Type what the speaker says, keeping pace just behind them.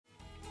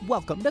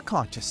Welcome to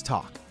Conscious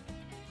Talk,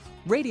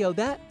 radio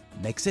that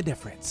makes a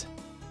difference.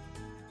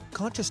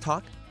 Conscious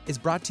Talk is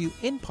brought to you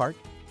in part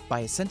by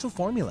Essential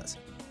Formulas,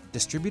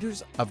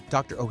 distributors of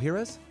Dr.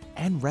 Ohhira's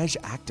and Reg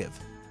Active,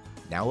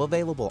 now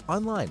available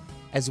online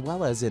as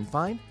well as in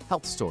fine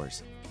health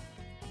stores.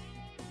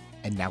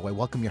 And now I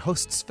welcome your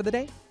hosts for the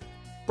day,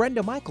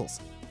 Brenda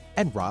Michaels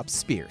and Rob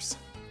Spears.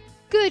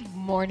 Good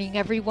morning,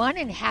 everyone,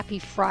 and happy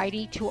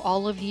Friday to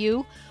all of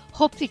you.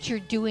 Hope that you're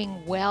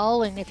doing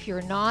well, and if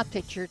you're not,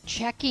 that you're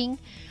checking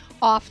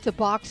off the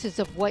boxes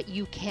of what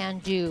you can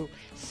do.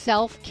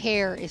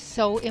 Self-care is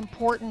so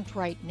important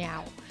right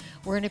now.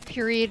 We're in a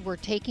period where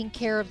taking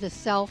care of the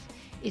self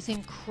is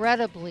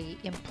incredibly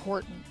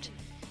important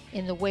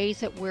in the ways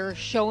that we're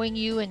showing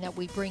you and that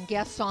we bring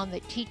guests on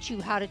that teach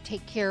you how to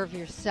take care of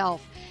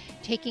yourself.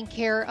 Taking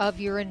care of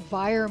your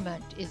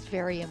environment is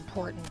very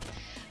important.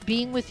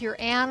 Being with your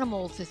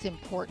animals is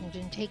important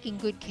and taking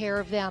good care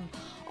of them.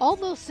 All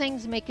those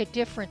things make a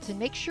difference, and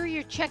make sure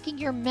you're checking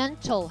your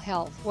mental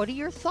health. What are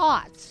your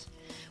thoughts?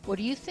 What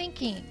are you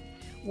thinking?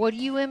 What are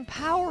you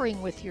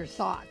empowering with your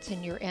thoughts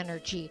and your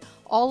energy?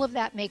 All of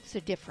that makes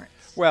a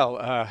difference.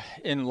 Well,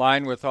 in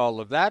line with all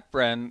of that,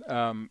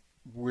 Bren,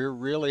 we're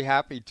really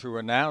happy to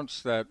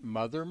announce that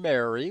Mother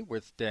Mary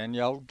with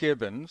Danielle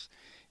Gibbons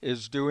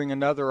is doing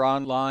another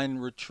online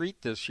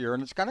retreat this year,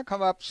 and it's going to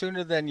come up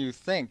sooner than you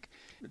think.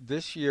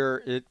 This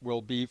year it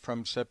will be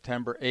from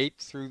September 8th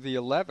through the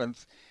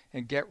 11th,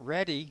 and get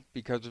ready,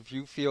 because if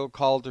you feel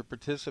called to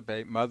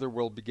participate, Mother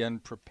will begin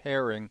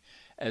preparing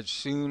as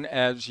soon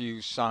as you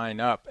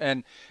sign up.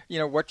 And, you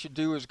know, what you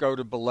do is go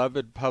to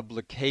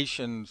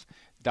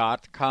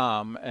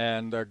belovedpublications.com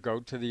and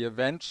go to the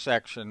events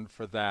section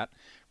for that.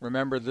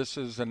 Remember, this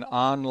is an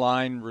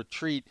online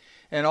retreat.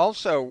 And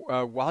also,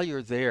 while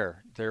you're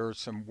there are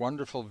some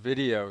wonderful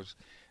videos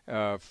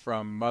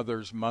from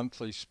Mother's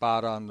monthly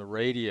spot on the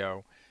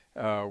radio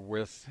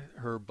with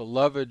her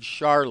beloved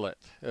Charlotte,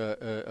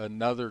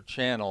 another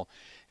channel.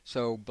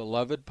 So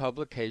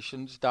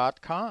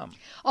belovedpublications.com.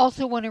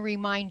 Also want to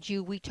remind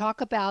you, we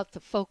talk about the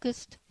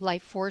Focused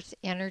Life Force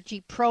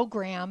Energy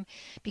Program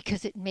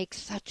because it makes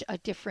such a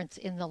difference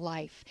in the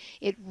life.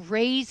 It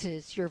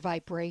raises your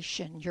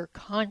vibration, your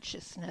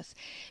consciousness,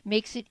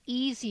 makes it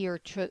easier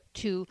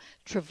to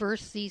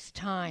traverse these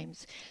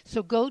times.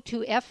 So go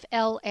to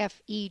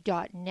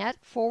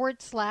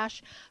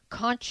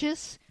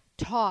flfe.net/conscious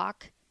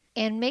talk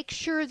and make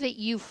sure that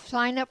you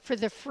sign up for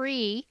the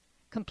free,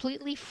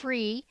 completely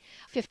free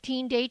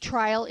 15-day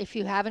trial if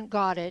you haven't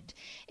got it,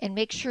 and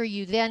make sure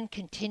you then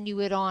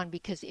continue it on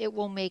because it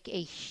will make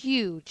a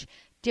huge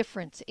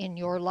difference in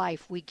your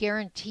life. We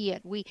guarantee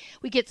it. We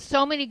get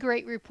so many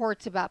great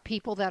reports about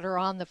people that are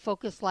on the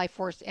Focus Life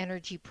Force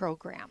Energy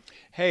Program.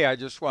 Hey, I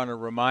just want to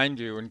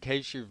remind you, in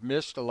case you've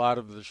missed a lot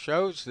of the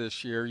shows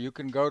this year, you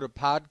can go to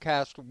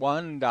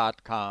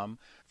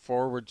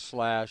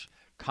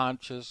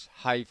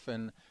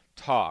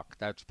podcast1.com/conscious-talk.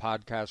 That's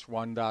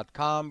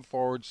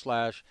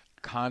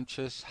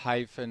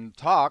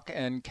podcast1.com/conscious-talk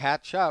and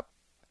catch up.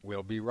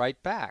 We'll be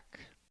right back.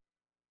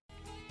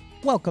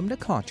 Welcome to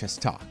Conscious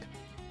Talk,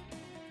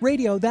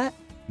 radio that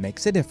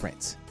makes a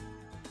difference.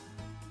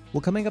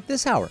 Well, coming up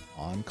this hour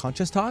on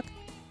Conscious Talk.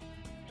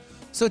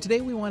 So today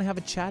we want to have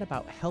a chat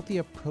about healthy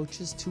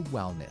approaches to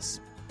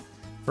wellness.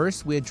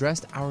 First, we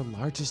addressed our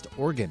largest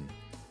organ,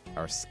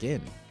 our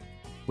skin,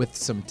 with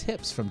some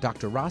tips from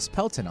Dr. Ross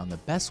Pelton on the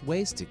best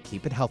ways to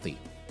keep it healthy.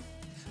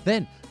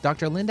 Then,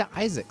 Dr. Linda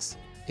Isaacs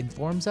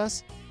informs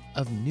us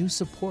of new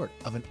support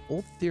of an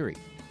old theory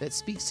that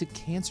speaks to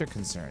cancer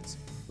concerns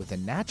with a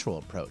natural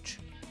approach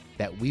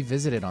that we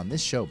visited on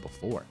this show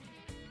before.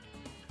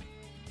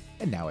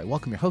 And now I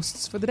welcome your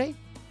hosts for the day,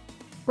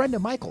 Brenda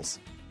Michaels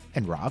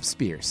and Rob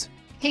Spears.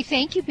 Hey,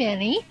 thank you,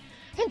 Benny,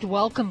 and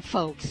welcome,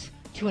 folks,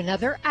 to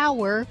another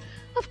hour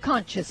of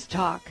Conscious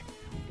Talk,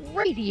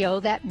 radio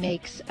that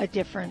makes a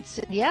difference.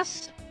 And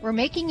yes, we're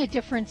making a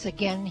difference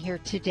again here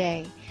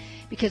today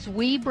because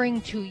we bring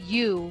to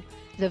you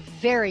the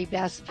very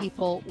best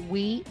people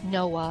we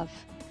know of.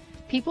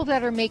 People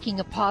that are making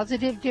a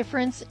positive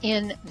difference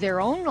in their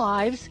own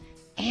lives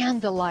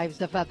and the lives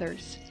of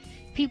others.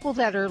 People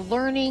that are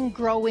learning,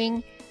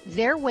 growing,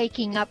 they're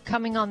waking up,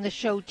 coming on the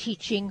show,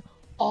 teaching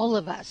all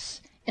of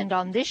us. And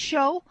on this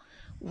show,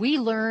 we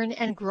learn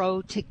and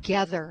grow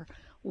together,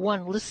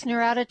 one listener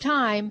at a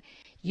time.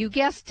 You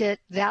guessed it,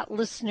 that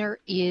listener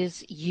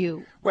is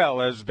you.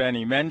 Well, as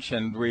Benny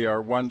mentioned, we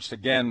are once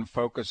again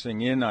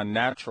focusing in on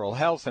natural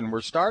health, and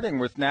we're starting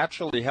with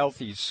naturally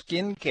healthy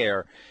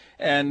skincare.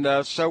 And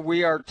so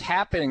we are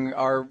tapping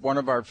one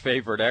of our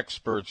favorite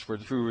experts,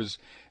 who is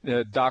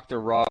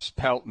Dr. Ross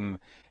Pelton,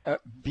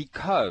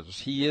 because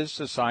he is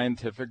the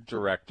scientific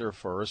director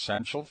for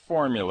Essential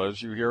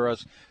Formulas. You hear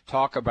us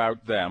talk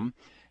about them.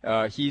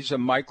 He's a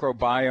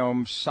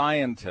microbiome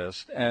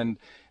scientist, and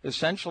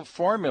Essential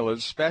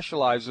Formulas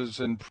specializes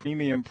in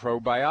premium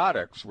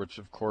probiotics, which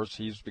of course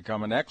he's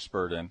become an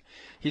expert in.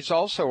 He's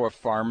also a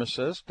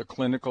pharmacist, a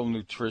clinical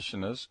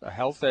nutritionist, a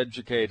health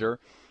educator,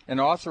 an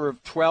author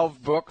of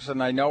 12 books,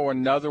 and I know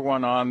another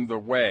one on the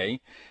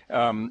way.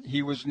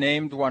 He was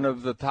named one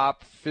of the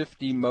top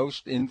 50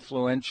 most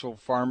influential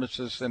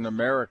pharmacists in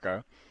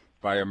America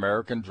by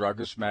American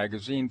Druggist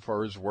Magazine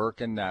for his work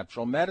in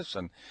natural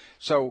medicine.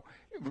 So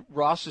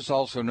Ross is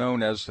also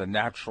known as the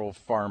Natural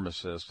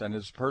Pharmacist, and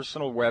his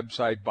personal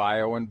website,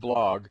 bio, and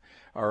blog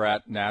are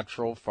at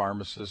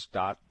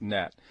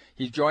naturalpharmacist.net.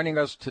 He's joining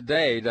us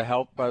today to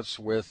help us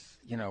with,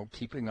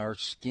 keeping our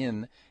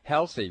skin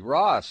healthy.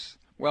 Ross,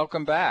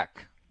 welcome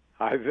back.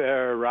 Hi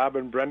there, Rob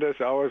and Brenda.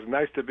 It's always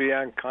nice to be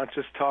on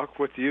Conscious Talk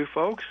with you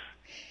folks.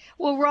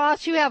 Well,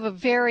 Ross, you have a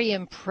very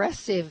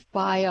impressive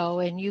bio,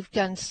 and you've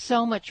done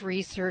so much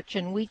research,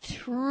 and we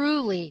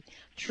truly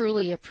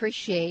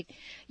appreciate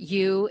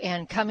you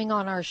and coming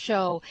on our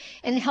show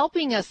and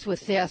helping us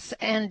with this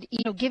and,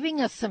 giving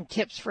us some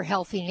tips for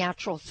healthy,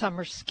 natural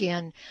summer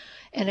skin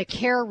and a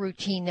care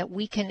routine that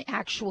we can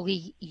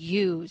actually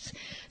use.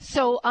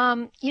 So,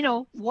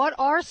 what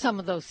are some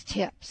of those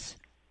tips?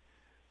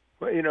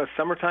 Well,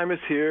 summertime is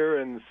here,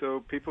 and so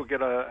people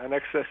get an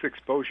excess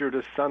exposure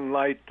to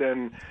sunlight,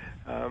 and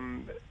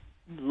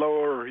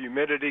lower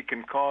humidity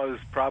can cause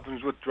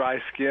problems with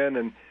dry skin,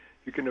 and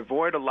you can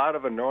avoid a lot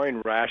of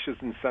annoying rashes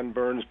and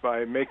sunburns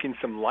by making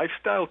some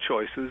lifestyle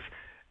choices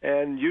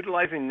and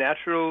utilizing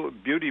natural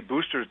beauty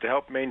boosters to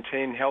help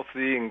maintain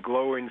healthy and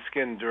glowing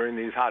skin during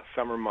these hot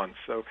summer months.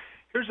 So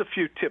here's a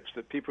few tips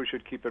that people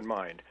should keep in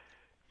mind.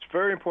 It's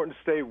very important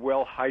to stay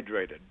well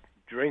hydrated.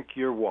 Drink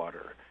your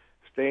water.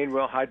 Staying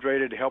well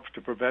hydrated helps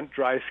to prevent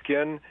dry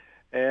skin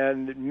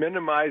and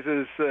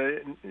minimizes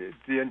the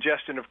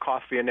ingestion of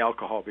coffee and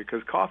alcohol,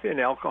 because coffee and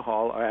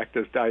alcohol act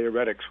as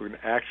diuretics, which can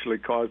actually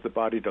cause the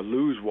body to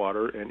lose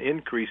water and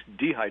increase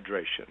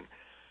dehydration.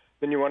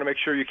 Then you want to make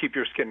sure you keep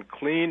your skin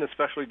clean,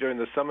 especially during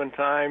the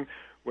summertime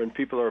when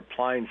people are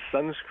applying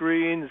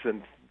sunscreens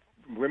and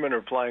women are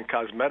applying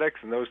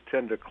cosmetics, and those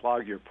tend to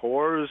clog your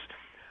pores.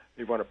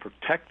 You want to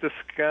protect the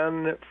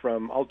skin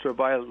from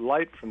ultraviolet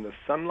light from the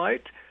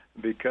sunlight,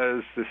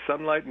 because the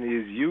sunlight and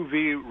these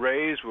UV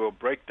rays will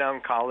break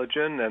down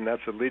collagen, and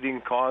that's a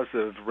leading cause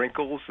of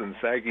wrinkles and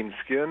sagging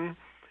skin.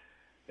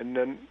 And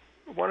then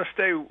you want to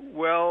stay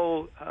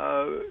well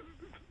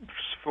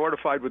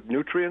fortified with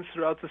nutrients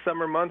throughout the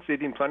summer months,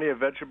 eating plenty of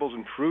vegetables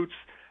and fruits.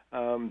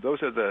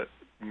 Those are the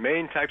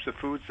main types of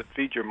foods that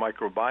feed your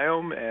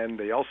microbiome, and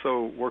they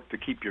also work to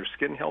keep your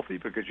skin healthy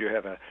because you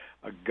have a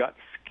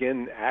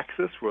gut-skin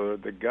axis where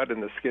the gut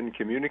and the skin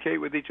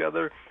communicate with each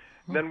other.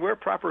 Then wear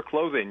proper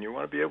clothing. You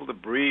want to be able to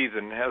breathe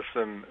and have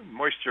some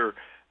moisture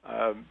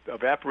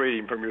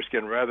evaporating from your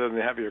skin rather than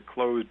have your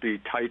clothes be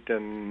tight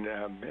and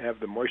have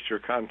the moisture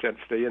content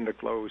stay in the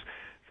clothes.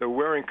 So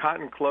wearing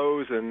cotton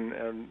clothes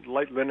and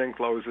light linen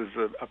clothes is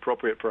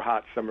appropriate for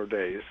hot summer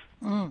days.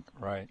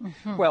 Right.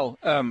 Mm-hmm. Well,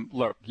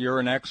 look, you're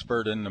an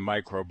expert in the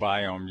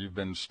microbiome. You've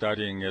been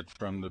studying it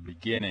from the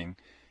beginning.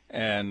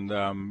 And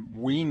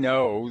we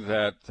know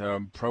that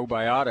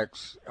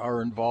probiotics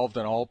are involved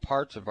in all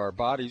parts of our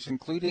bodies,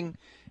 including,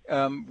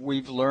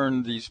 we've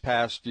learned these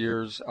past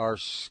years, our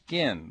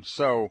skin.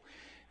 So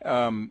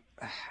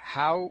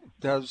how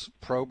does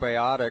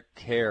probiotic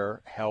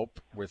care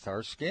help with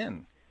our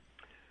skin?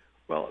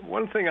 Well,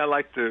 one thing I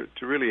like to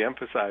really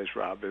emphasize,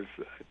 Rob, is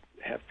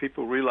have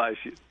people realize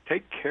you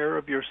take care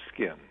of your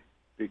skin,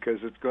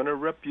 because it's going to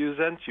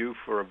represent you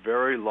for a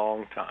very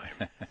long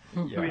time.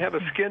 Yeah. We have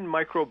a skin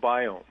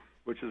microbiome,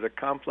 which is a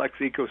complex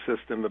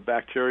ecosystem of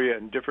bacteria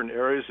in different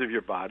areas of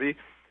your body.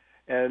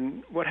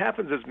 And what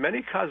happens is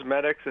many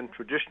cosmetics and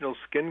traditional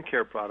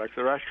skincare products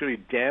are actually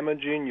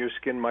damaging your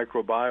skin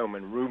microbiome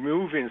and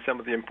removing some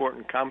of the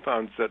important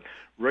compounds that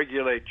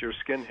regulate your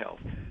skin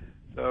health.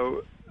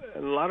 So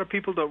a lot of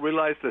people don't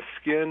realize the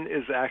skin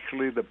is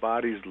actually the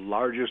body's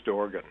largest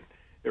organ.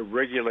 It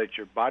regulates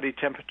your body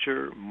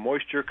temperature,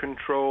 moisture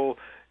control.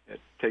 It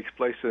takes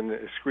place in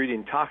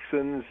excreting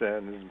toxins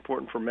and is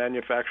important for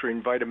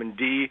manufacturing vitamin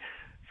D.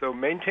 So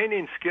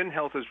maintaining skin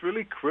health is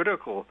really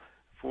critical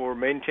for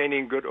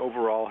maintaining good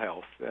overall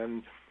health.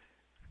 And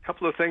a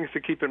couple of things to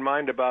keep in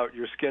mind about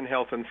your skin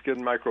health and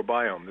skin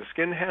microbiome. The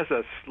skin has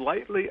a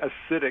slightly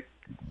acidic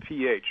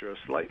pH, or a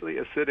slightly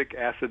acidic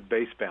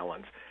acid-base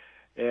balance.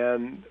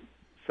 And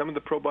some of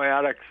the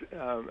probiotics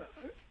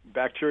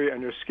bacteria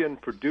in your skin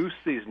produce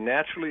these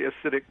naturally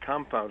acidic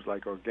compounds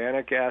like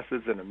organic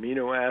acids and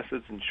amino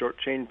acids and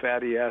short-chain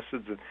fatty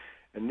acids.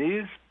 And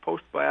these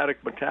postbiotic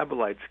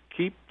metabolites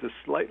keep the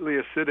slightly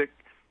acidic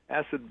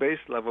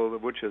acid-base level,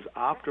 which is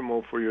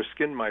optimal for your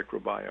skin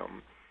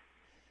microbiome.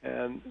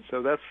 And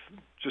so that's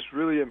just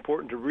really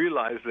important to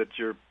realize that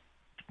your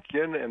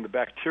skin and the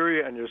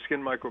bacteria in your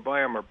skin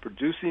microbiome are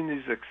producing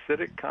these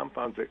acidic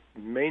compounds that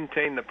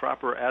maintain the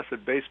proper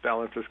acid-base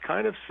balance. Is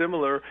kind of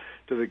similar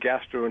to the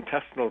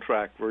gastrointestinal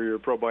tract, where your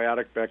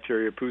probiotic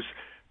bacteria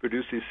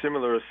produce these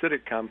similar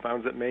acidic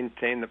compounds that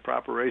maintain the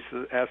proper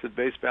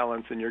acid-base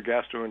balance in your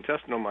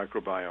gastrointestinal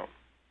microbiome.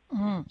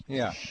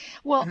 Yeah.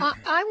 Well,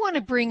 I want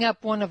to bring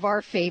up one of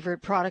our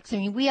favorite products. I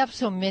mean, we have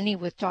so many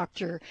with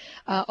Dr.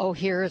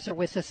 Ohhira's or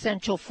with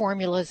Essential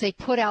Formulas. They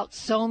put out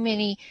so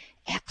many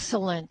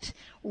excellent,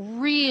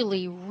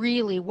 really,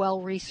 really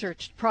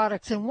well-researched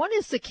products. And one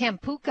is the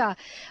Kampuka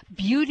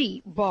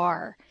Beauty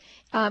Bar.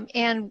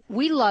 And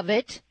we love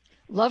it.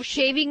 Love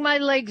shaving my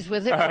legs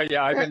with it.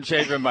 Yeah, I've been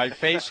shaving my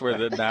face with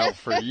it now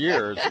for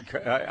years.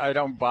 I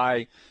don't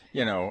buy,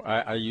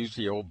 I use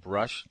the old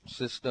brush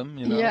system,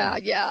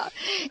 Yeah.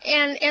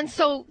 And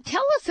so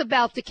tell us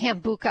about the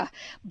Kampuka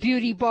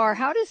Beauty Bar.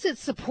 How does it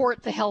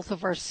support the health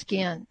of our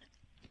skin?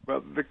 Well,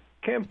 the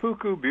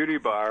Kampuka Beauty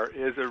Bar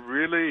is a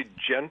really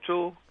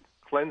gentle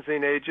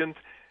cleansing agent.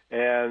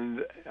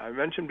 And I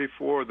mentioned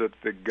before that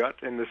the gut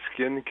and the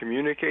skin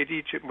communicate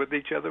with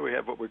each other. We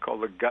have what we call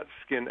the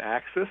gut-skin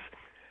axis.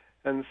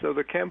 And so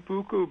the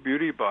Kampuka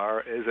Beauty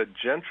Bar is a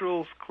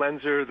gentle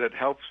cleanser that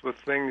helps with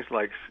things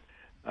like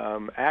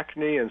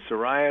acne and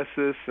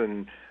psoriasis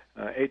and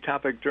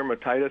atopic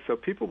dermatitis. So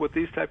people with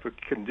these type of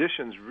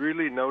conditions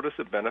really notice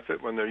a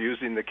benefit when they're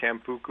using the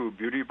Kampuka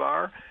Beauty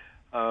Bar.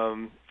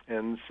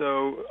 And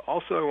so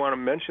also I want to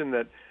mention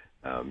that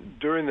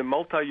during the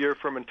multi-year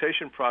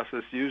fermentation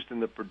process used in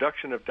the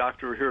production of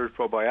Dr. Ohhira's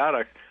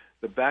probiotic,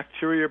 the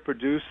bacteria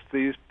produce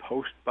these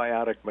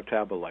postbiotic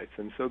metabolites.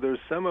 And so there's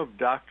some of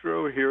Dr.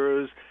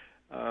 Ohhira's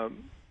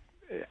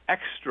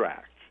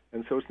extract.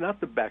 And so it's not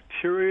the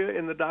bacteria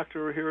in the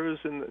Dr. Ohhira's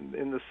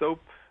in the soap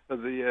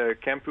of the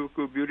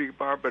Kampuka Beauty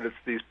Bar, but it's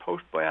these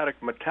postbiotic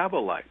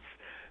metabolites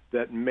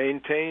that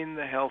maintain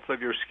the health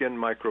of your skin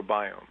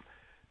microbiome.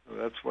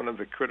 That's one of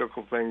the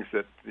critical things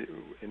that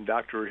in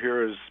Dr.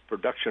 Ohhira's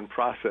production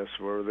process,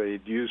 where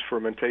they use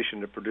fermentation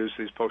to produce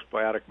these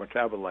postbiotic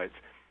metabolites.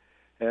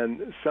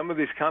 And some of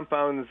these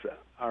compounds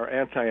are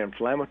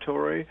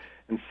anti-inflammatory,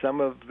 and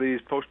some of these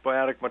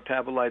postbiotic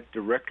metabolites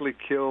directly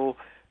kill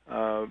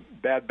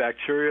bad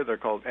bacteria. They're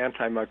called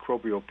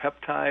antimicrobial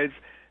peptides.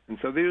 And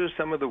so these are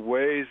some of the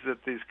ways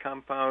that these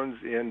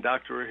compounds in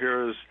Dr.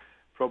 Ohhira's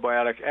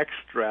probiotic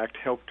extract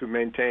help to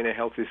maintain a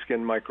healthy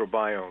skin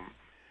microbiome.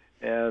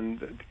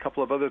 And a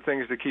couple of other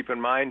things to keep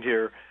in mind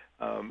here.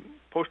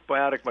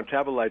 Postbiotic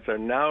metabolites are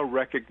now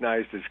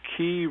recognized as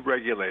key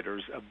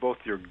regulators of both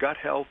your gut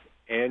health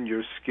and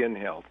your skin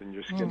health and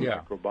your skin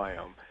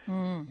microbiome.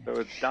 So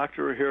it's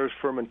Dr. Ohhira's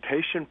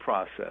fermentation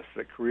process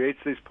that creates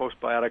these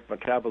postbiotic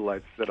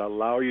metabolites that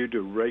allow you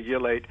to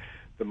regulate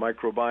the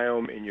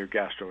microbiome in your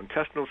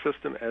gastrointestinal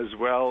system as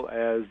well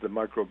as the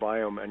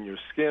microbiome in your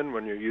skin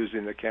when you're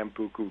using the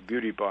Kampuka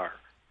Beauty Bar.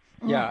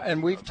 Yeah,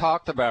 and we've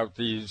talked about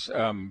these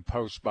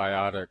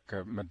postbiotic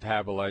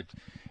metabolites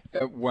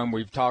when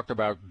we've talked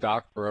about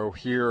Dr.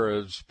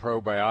 Ohhira's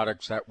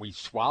probiotics that we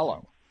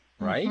swallow,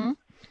 right?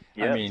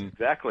 Yes, I mean,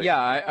 exactly.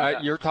 Yeah,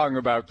 you're talking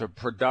about the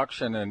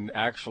production and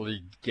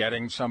actually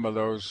getting some of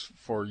those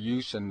for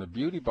use in the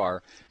beauty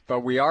bar, but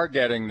we are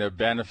getting the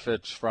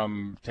benefits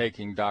from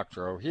taking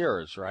Dr.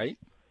 Ohhira's, right?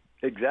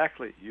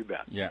 Exactly, you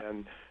bet. Yeah.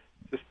 And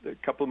just a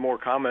couple more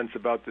comments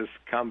about this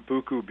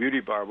Kampuka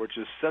Beauty Bar, which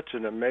is such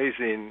an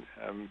amazing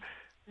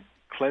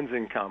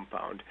cleansing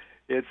compound.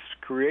 It's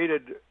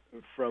created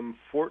from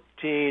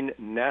 14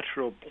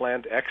 natural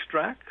plant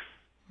extracts.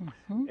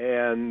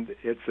 And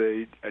it's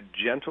a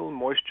gentle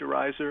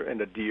moisturizer and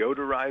a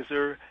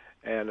deodorizer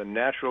and a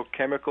natural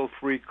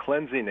chemical-free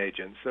cleansing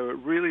agent. So it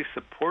really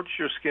supports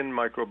your skin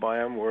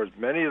microbiome, whereas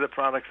many of the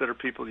products that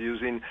people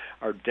using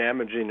are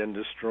damaging and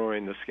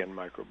destroying the skin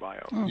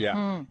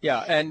microbiome.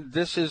 Yeah, and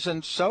this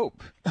isn't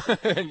soap.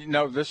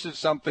 This is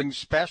something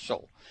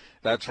special.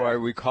 That's why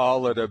we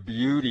call it a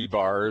beauty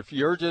bar. If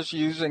you're just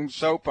using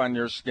soap on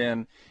your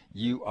skin,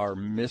 you are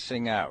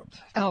missing out.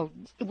 Oh,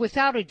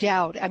 without a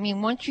doubt. I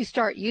mean, once you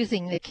start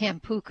using the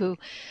Kampuka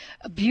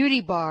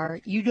Beauty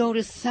Bar, you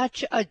notice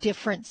such a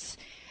difference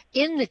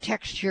in the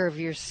texture of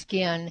your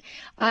skin.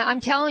 I'm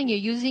telling you,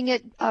 using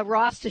it,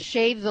 Ross, to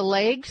shave the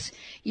legs,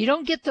 you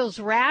don't get those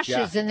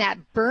rashes and that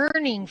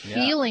burning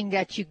feeling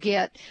that you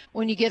get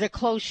when you get a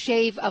close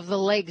shave of the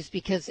legs,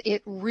 because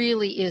it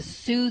really is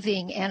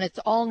soothing and it's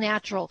all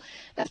natural.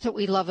 That's what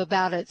we love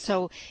about it.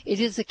 So it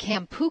is a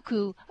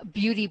Kampuka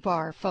Beauty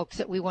Bar, folks,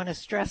 that we want to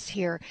stress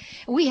here.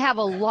 We have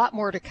a lot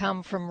more to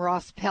come from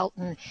Ross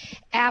Pelton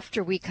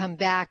after we come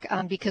back,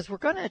 because we're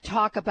going to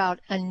talk about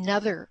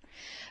another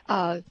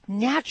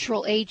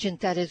natural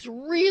agent that is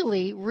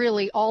really,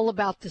 really all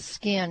about the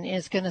skin,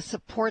 is going to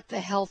support the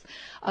health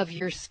of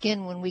your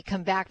skin when we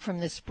come back from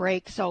this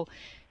break. So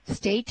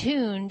stay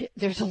tuned.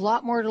 There's a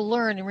lot more to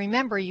learn. And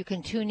remember, you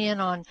can tune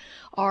in on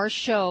our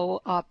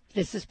show.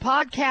 This is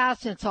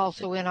podcast, and it's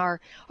also in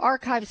our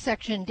archive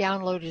section.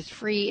 Download is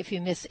free if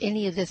you miss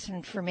any of this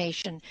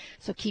information.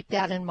 So keep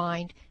that in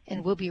mind,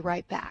 and we'll be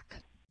right back.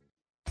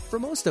 For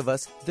most of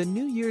us, the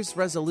New Year's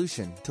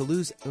resolution to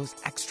lose those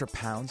extra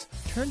pounds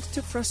turns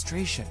to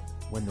frustration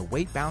when the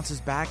weight bounces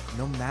back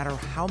no matter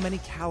how many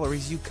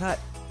calories you cut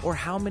or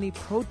how many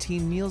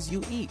protein meals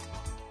you eat.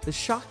 The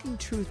shocking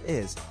truth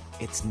is,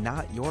 it's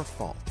not your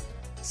fault.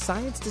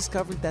 Science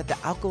discovered that the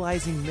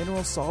alkalizing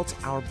mineral salts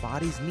our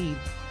bodies need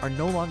are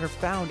no longer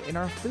found in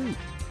our food.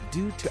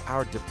 due to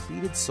our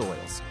depleted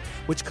soils,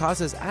 which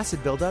causes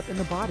acid buildup in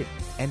the body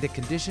and a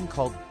condition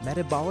called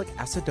metabolic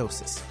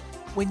acidosis.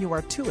 When you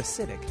are too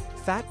acidic,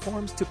 fat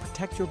forms to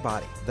protect your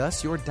body.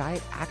 Thus, your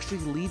diet actually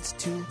leads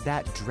to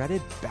that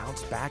dreaded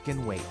bounce back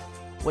in weight.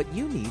 What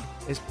you need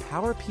is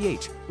Power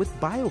pH with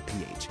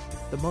BioPH,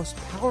 the most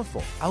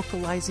powerful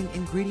alkalizing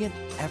ingredient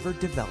ever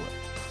developed.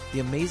 The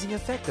amazing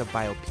effect of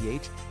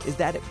BioPH is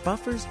that it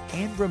buffers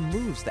and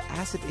removes the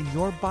acid in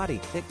your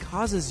body that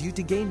causes you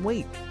to gain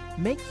weight.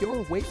 Make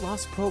your weight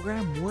loss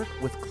program work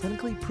with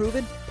clinically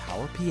proven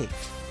Power pH.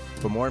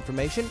 For more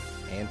information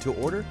and to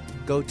order,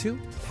 go to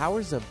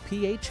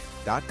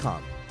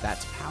powersofph.com.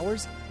 That's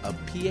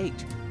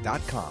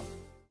powersofph.com.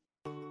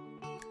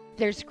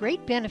 There's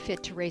great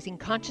benefit to raising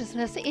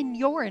consciousness in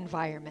your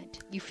environment.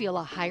 You feel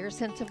a higher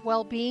sense of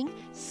well-being,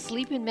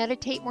 sleep and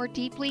meditate more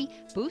deeply,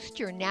 boost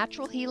your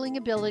natural healing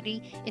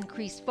ability,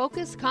 increase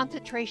focus,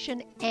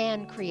 concentration,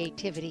 and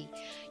creativity.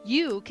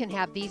 You can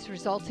have these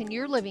results in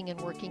your living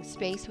and working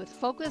space with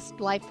Focused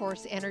Life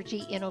Force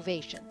Energy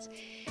Innovations.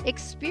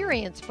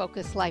 Experience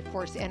Focused Life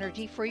Force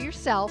Energy for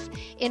yourself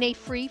in a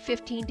free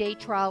 15-day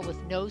trial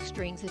with no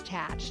strings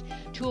attached.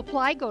 To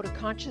apply, go to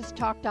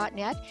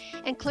ConsciousTalk.net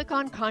and click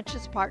on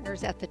Conscious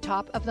Partners at the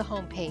top of the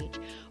homepage.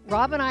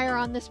 Rob and I are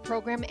on this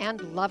program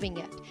and loving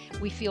it.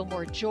 We feel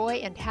more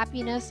joy and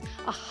happiness,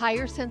 a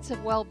higher sense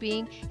of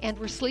well-being, and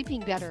we're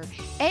sleeping better.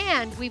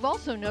 And we've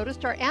also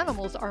noticed our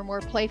animals are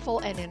more playful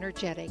and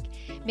energetic.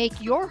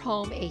 Make your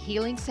home a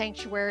healing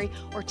sanctuary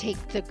or take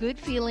the good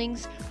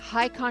feelings,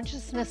 high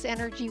consciousness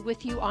energy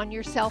with you on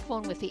your cell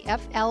phone with the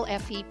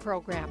FLFE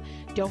program.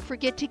 Don't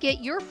forget to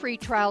get your free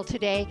trial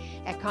today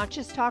at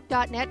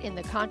ConsciousTalk.net in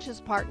the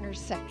Conscious Partners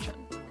section.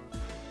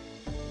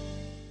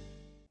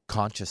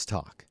 Conscious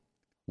Talk,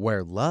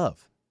 where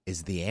love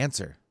is the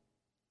answer,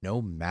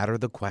 no matter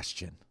the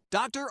question.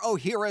 Dr.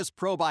 Ohhira's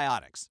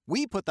Probiotics.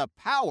 We put the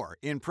power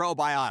in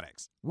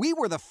probiotics. We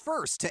were the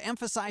first to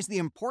emphasize the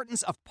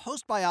importance of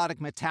postbiotic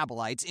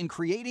metabolites in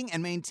creating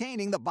and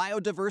maintaining the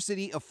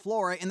biodiversity of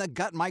flora in the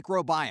gut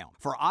microbiome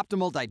for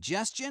optimal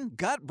digestion,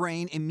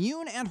 gut-brain,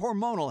 immune, and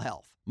hormonal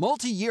health.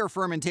 Multi-year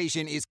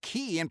fermentation is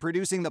key in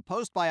producing the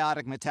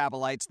postbiotic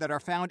metabolites that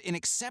are found in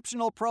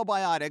exceptional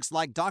probiotics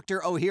like Dr.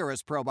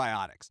 Ohhira's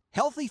Probiotics.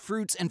 Healthy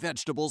fruits and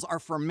vegetables are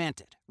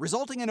fermented,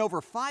 resulting in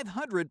over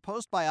 500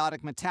 postbiotic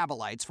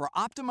metabolites for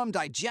optimum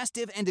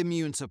digestive and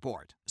immune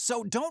support.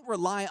 So don't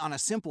rely on a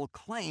simple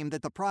claim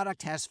that the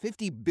product has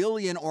 50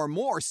 billion or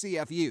more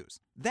CFUs.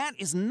 That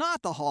is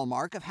not the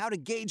hallmark of how to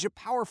gauge a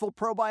powerful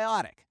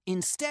probiotic.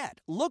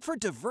 Instead, look for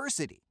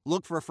diversity,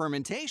 look for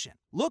fermentation,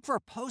 look for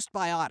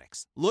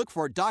postbiotics, look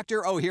for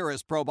Dr.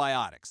 Ohhira's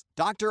Probiotics.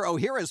 Dr.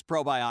 Ohhira's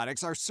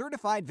Probiotics are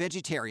certified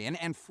vegetarian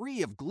and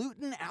free of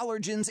gluten,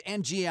 allergens,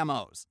 and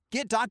GMOs.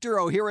 Get Dr.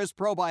 Ohhira's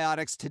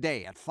Probiotics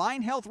today at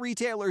fine health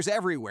retailers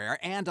everywhere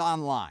and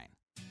online.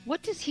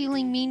 What does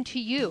healing mean to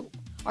you?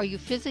 Are you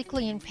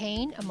physically in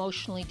pain,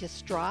 emotionally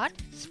distraught,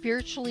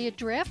 spiritually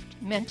adrift,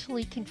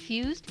 mentally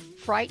confused,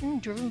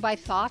 frightened, driven by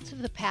thoughts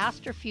of the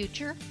past or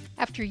future?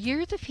 After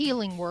years of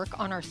healing work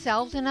on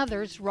ourselves and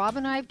others, Rob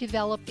and I have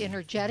developed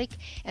energetic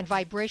and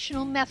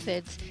vibrational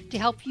methods to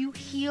help you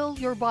heal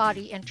your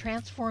body and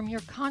transform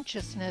your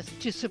consciousness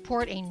to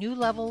support a new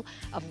level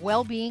of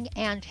well-being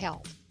and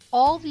health.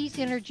 All these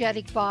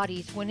energetic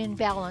bodies, when in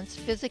balance,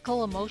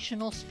 physical,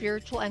 emotional,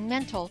 spiritual, and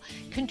mental,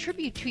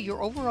 contribute to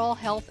your overall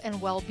health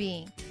and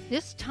well-being.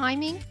 This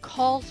timing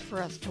calls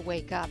for us to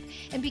wake up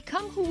and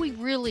become who we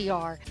really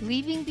are,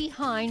 leaving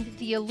behind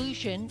the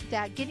illusion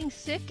that getting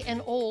sick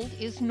and old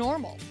is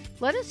normal.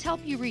 Let us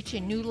help you reach a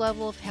new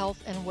level of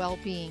health and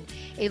well-being,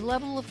 a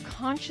level of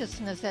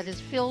consciousness that is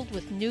filled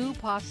with new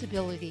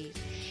possibilities.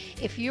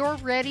 If you're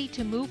ready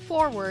to move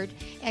forward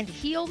and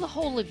heal the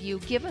whole of you,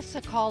 give us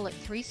a call at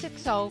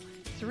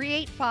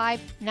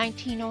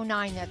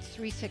 360-385-1909. That's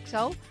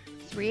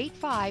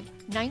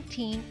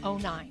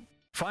 360-385-1909.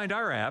 Find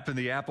our app in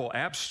the Apple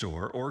App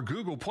Store or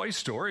Google Play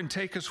Store and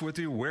take us with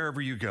you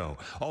wherever you go.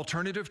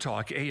 Alternative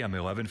Talk, AM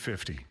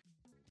 1150.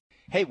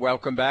 Hey,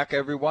 welcome back,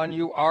 everyone.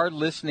 You are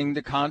listening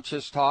to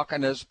Conscious Talk,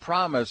 and as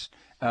promised,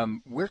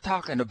 we're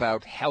talking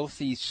about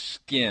healthy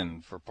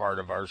skin for part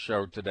of our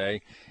show today,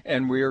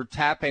 and we're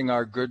tapping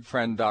our good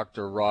friend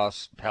Dr.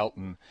 Ross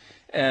Pelton.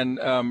 And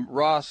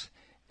Ross,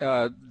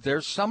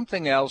 there's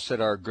something else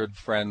that our good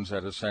friends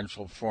at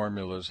Essential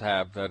Formulas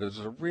have that is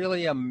a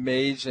really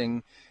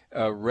amazing,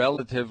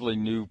 relatively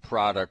new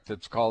product.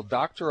 It's called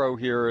Dr.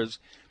 Ohhira's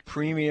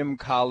Premium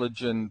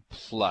Collagen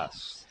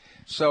Plus.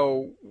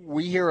 So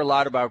we hear a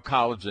lot about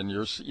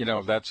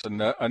collagen. That's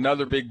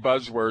another big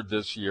buzzword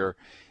this year.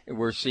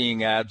 We're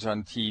seeing ads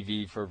on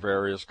TV for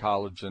various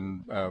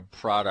collagen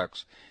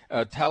products.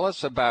 Tell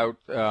us about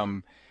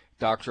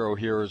Dr.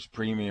 Ohhira's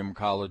Premium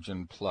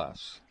Collagen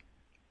Plus.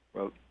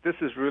 Well, this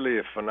is really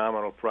a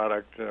phenomenal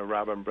product,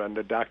 Rob and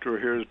Brenda. Dr.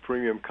 Ohhira's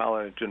Premium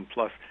Collagen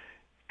Plus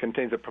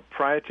contains a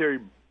proprietary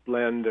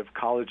blend of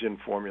collagen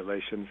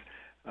formulations.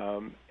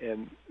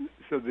 And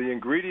so the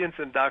ingredients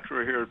in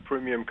Dr. Ohhira's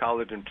Premium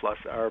Collagen Plus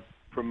are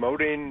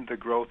promoting the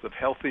growth of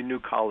healthy new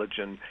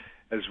collagen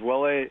as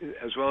well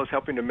as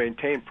helping to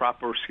maintain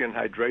proper skin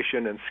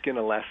hydration and skin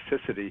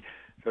elasticity.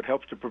 So it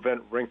helps to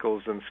prevent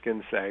wrinkles and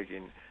skin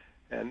sagging.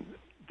 And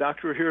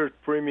Dr. Ohhira's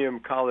Premium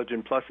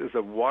Collagen Plus is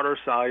a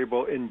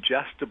water-soluble,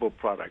 ingestible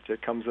product.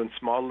 It comes in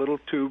small little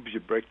tubes. You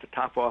break the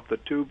top off the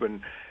tube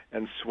and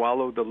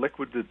swallow the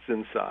liquid that's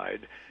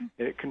inside.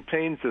 And it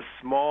contains a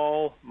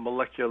small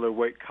molecular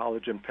weight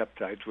collagen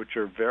peptides, which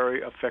are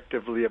very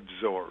effectively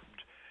absorbed.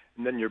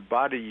 And then your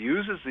body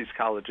uses these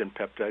collagen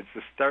peptides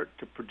to start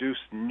to produce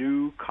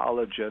new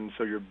collagen,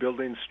 so you're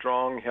building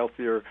strong,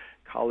 healthier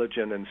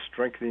collagen and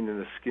strengthening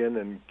the skin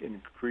and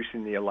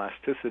increasing the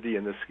elasticity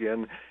in the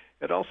skin.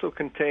 It also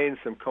contains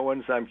some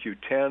coenzyme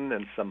Q10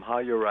 and some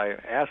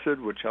hyaluronic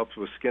acid, which helps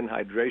with skin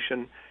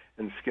hydration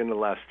and skin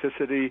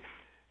elasticity.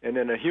 And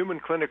in a human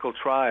clinical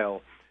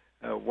trial,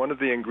 one of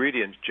the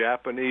ingredients,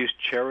 Japanese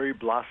cherry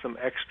blossom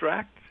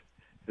extract,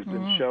 has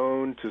been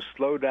shown to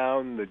slow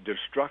down the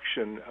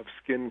destruction of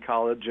skin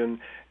collagen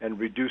and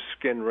reduce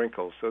skin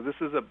wrinkles. So this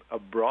is a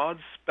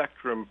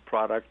broad-spectrum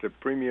product, a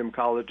Premium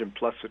Collagen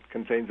Plus. It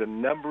contains a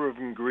number of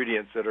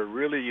ingredients that are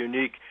really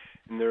unique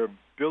in their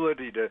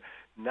ability to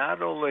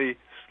not only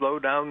slow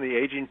down the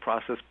aging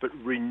process, but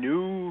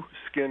renew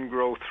skin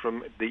growth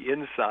from the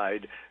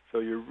inside. So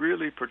you're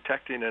really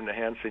protecting and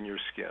enhancing your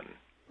skin.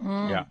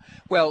 Yeah.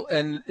 Well,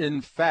 and in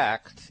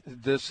fact,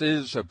 this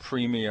is a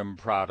premium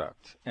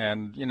product.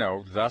 And,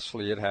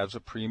 thusly it has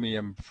a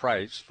premium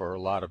price for a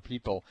lot of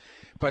people.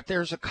 But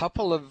there's a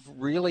couple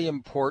of really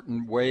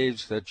important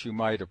ways that you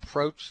might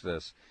approach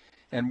this.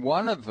 And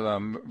one of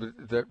them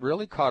that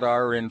really caught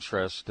our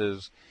interest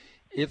is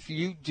if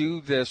you do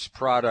this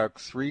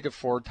product 3 to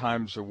 4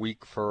 times a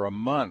week for a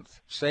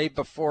month, say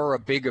before a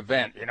big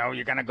event,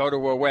 you're going to go to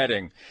a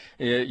wedding,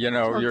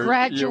 your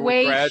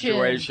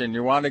graduation,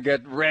 you want to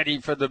get ready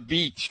for the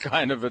beach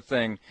kind of a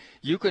thing,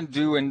 you can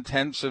do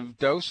intensive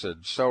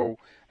dosage. So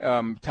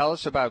tell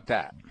us about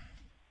that.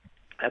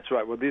 That's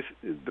right. Well,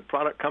 the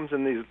product comes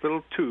in these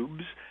little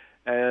tubes,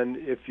 and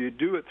if you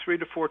do it 3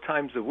 to 4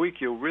 times a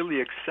week, you'll really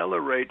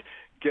accelerate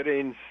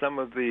getting some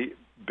of the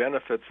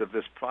benefits of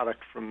this product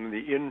from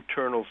the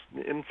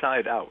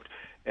inside out.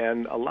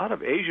 And a lot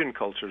of Asian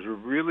cultures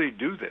really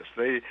do this.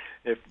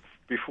 If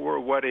before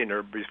a wedding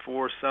or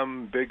before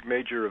some big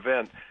major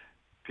event,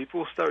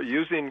 people start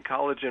using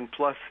Collagen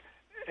Plus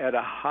at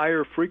a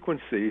higher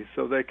frequency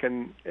so they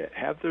can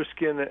have their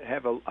skin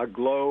have a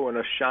glow and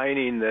a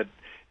shining that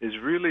is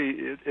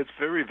really, it's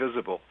very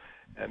visible.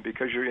 And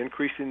because you're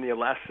increasing the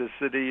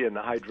elasticity and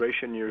the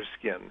hydration in your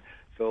skin.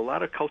 So a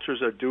lot of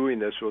cultures are doing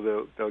this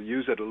where they'll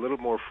use it a little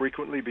more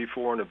frequently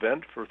before an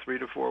event for 3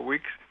 to 4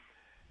 weeks.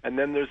 And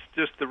then there's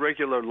just the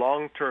regular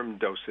long-term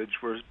dosage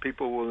where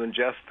people will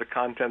ingest the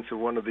contents of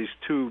one of these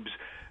tubes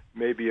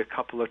maybe a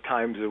couple of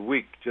times a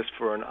week just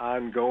for an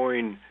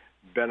ongoing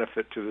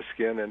benefit to the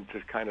skin and to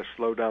kind of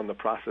slow down the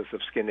process of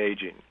skin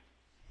aging.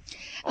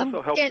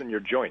 Also helps in your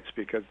joints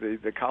because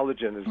the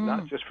collagen is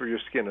not just for your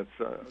skin,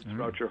 it's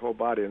throughout your whole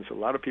body. And so a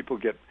lot of people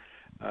get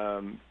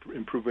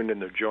improvement in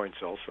their joints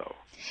also.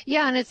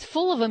 Yeah, and it's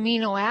full of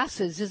amino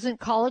acids. Isn't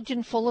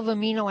collagen full of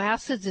amino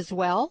acids as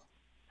well?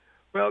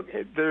 Well,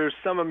 there's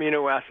some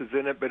amino acids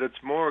in it, but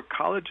it's more,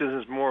 collagen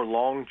is more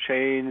long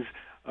chains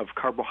of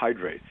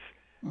carbohydrates.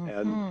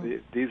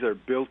 And these are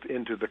built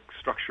into the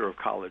structure of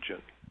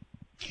collagen.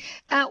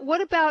 What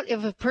about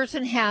if a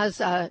person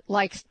has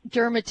like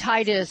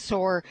dermatitis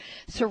or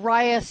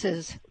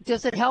psoriasis?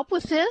 Does it help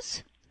with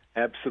this?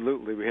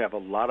 Absolutely. We have a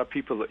lot of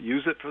people that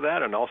use it for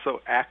that, and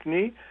also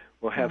acne.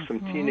 We'll have some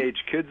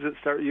teenage kids that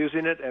start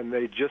using it, and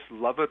they just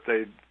love it.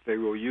 They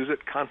will use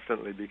it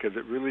constantly because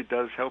it really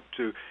does help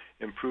to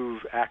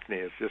improve acne.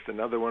 It's just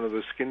another one of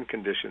those skin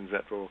conditions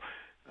that will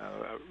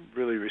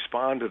really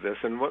respond to this.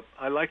 And what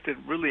I like to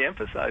really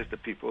emphasize to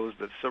people is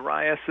that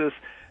psoriasis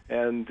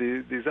and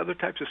these other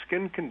types of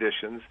skin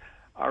conditions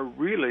are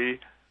really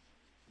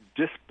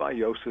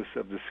dysbiosis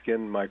of the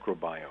skin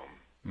microbiome.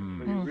 So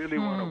you really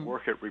want to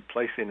work at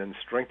replacing and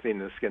strengthening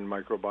the skin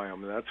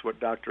microbiome, and that's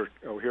what Dr.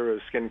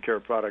 Ohhira's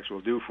skincare products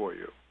will do for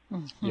you.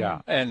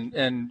 Yeah, and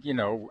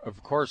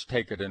of course,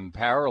 take it in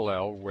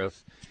parallel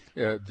with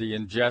the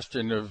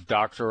ingestion of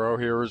Dr.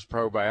 Ohhira's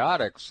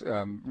probiotics,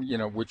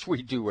 which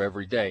we do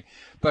every day.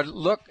 But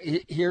look,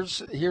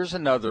 here's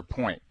another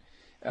point.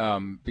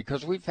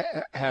 Because we've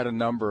had a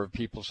number of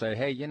people say,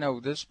 hey,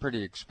 this is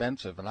pretty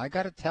expensive. And I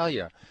got to tell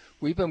you,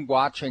 we've been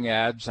watching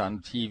ads on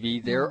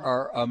TV. There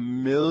are a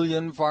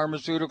million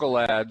pharmaceutical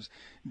ads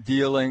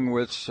dealing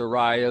with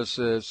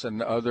psoriasis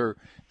and other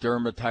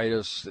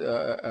dermatitis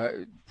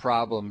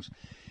problems.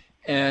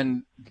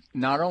 And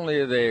not only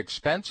are they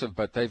expensive,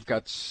 but they've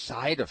got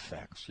side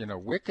effects,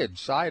 wicked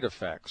side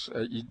effects.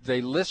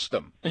 They list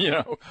them,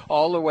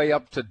 all the way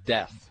up to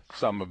death,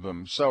 some of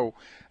them. So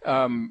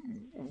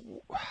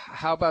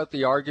how about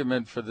the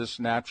argument for this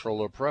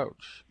natural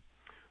approach?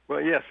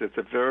 Well, yes, it's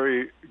a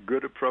very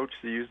good approach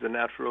to use the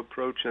natural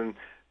approach. And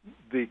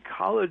the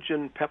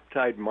collagen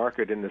peptide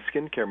market in the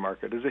skincare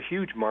market is a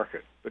huge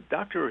market. But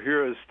Dr.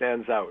 Ohhira's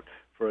stands out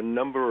for a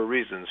number of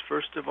reasons.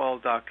 First of all,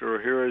 Dr.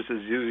 Ohhira's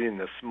is using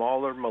the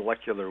smaller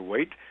molecular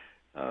weight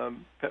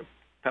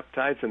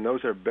peptides, and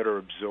those are better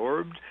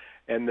absorbed.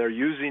 And they're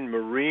using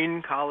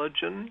marine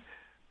collagen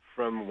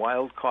from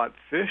wild-caught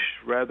fish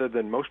rather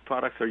than most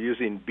products are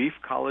using beef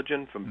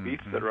collagen from beef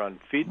that are on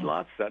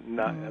feedlots. That's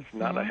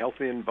not a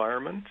healthy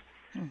environment.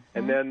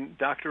 And then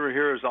Dr.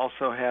 Ohhira's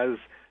also has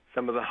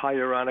some of the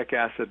hyaluronic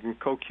acid and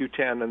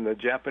CoQ10 and the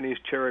Japanese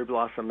cherry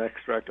blossom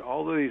extract,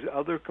 all of these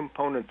other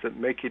components that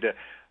make it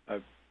a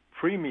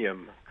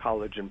premium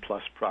Collagen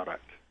Plus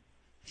product.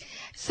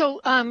 So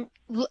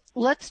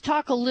let's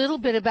talk a little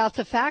bit about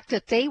the fact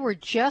that they were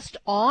just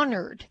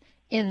honored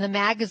in the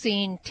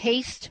magazine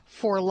Taste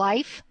for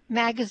Life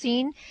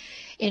magazine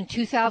in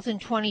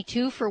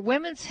 2022 for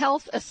Women's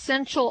Health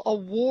Essential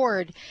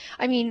Award.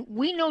 I mean,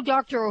 we know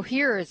Dr.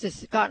 Ohhira's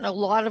has gotten a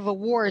lot of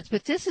awards,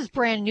 but this is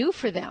brand new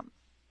for them.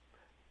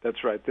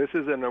 That's right. This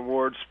is an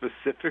award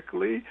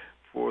specifically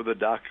for the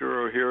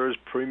Dr. Ohhira's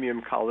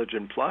Premium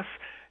Collagen Plus,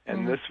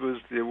 and this was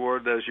the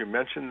award, as you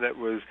mentioned, that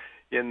was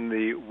in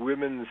the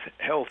Women's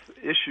Health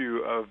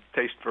issue of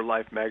Taste for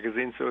Life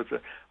magazine. So it's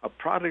a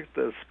product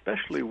that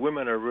especially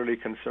women are really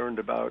concerned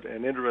about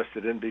and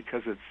interested in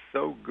because it's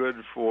so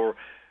good for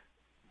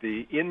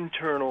the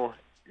internal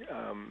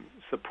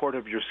support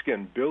of your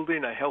skin,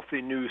 building a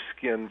healthy new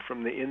skin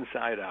from the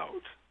inside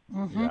out.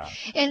 Yeah.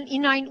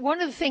 And,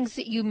 one of the things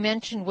that you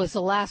mentioned was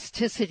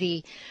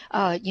elasticity,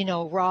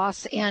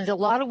 Ross, and a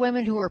lot of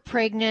women who are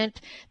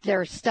pregnant,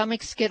 their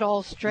stomachs get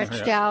all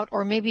stretched out,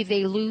 or maybe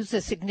they lose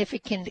a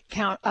significant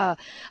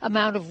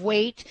amount of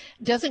weight.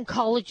 Doesn't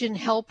collagen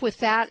help with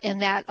that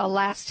and that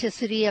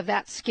elasticity of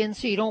that skin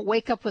so you don't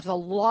wake up with a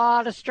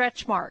lot of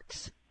stretch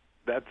marks?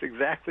 That's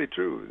exactly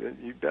true.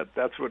 You bet.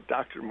 That's what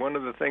one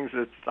of the things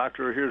that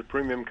Dr. Ohhira's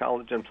Premium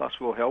Collagen Plus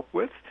will help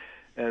with.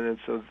 And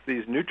so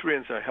these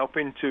nutrients are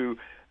helping to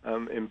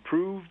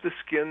improve the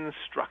skin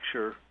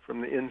structure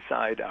from the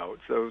inside out.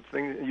 So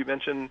you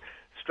mentioned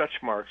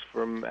stretch marks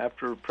from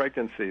after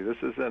pregnancy.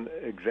 This is an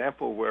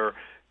example where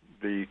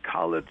the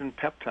collagen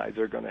peptides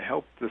are going to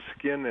help the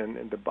skin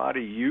and the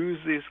body use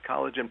these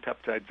collagen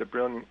peptides to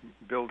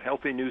build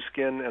healthy new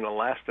skin and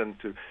elastin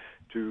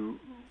to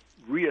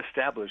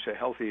reestablish a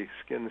healthy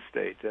skin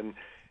state. And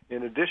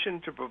in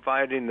addition to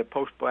providing the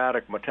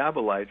postbiotic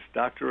metabolites,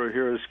 Dr.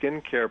 Ohhira's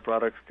skincare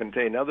products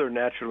contain other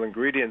natural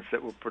ingredients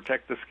that will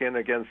protect the skin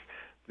against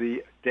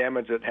the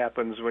damage that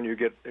happens when you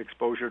get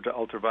exposure to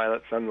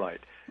ultraviolet sunlight.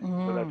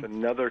 So that's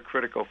another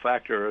critical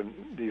factor.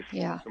 And these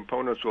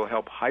components will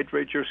help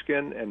hydrate your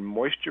skin and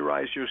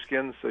moisturize your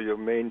skin so you'll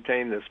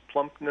maintain this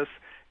plumpness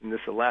and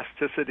this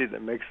elasticity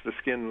that makes the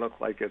skin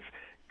look like it's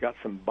got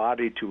some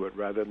body to it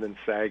rather than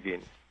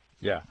sagging.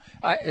 Yeah.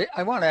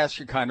 I want to ask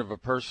you kind of a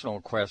personal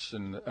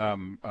question.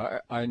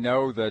 I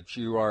know that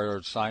you are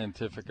a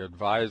scientific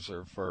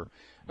advisor for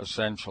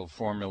Essential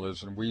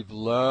Formulas, and we've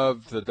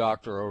loved the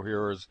Dr.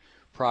 Ohhira's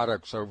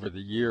products over the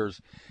years.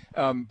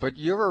 But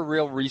you're a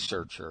real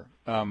researcher.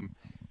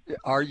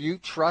 Are you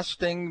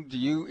trusting?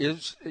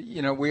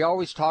 We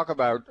always talk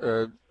about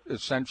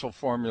Essential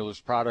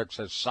Formulas products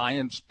as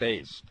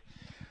science-based.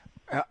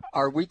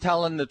 Are we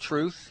telling the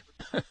truth?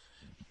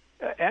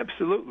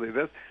 Absolutely.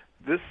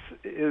 This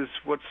is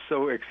what's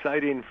so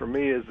exciting for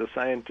me as the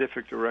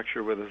scientific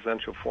director with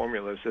Essential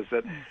Formulas is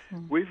that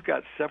we've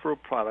got several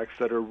products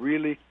that are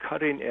really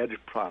cutting-edge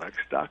products.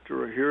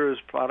 Dr. Ohhira's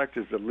product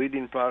is the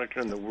leading product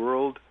in the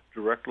world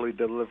directly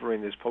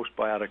delivering these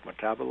postbiotic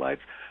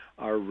metabolites.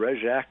 Our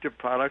RegActive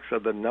products are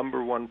the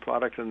number one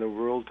product in the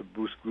world to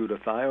boost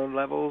glutathione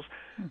levels.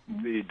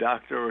 The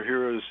Dr.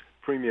 Ohhira's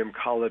Premium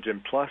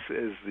Collagen Plus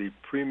is the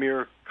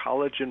premier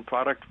collagen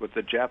product with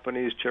the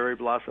Japanese cherry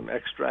blossom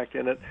extract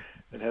in it.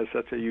 It has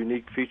such a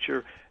unique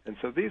feature. And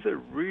so these are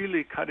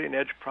really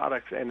cutting-edge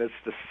products, and it's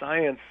the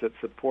science that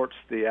supports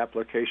the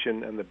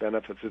application and the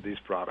benefits of these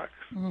products.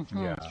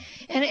 Yeah.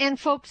 And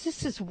folks,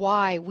 this is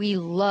why we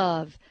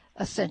love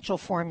Essential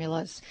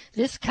Formulas.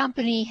 This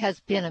company has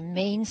been a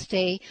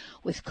mainstay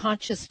with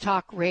Conscious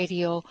Talk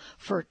Radio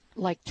for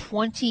like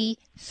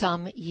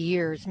 20-some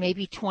years,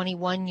 maybe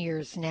 21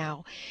 years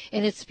now.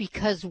 And it's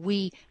because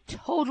we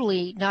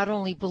totally not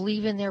only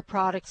believe in their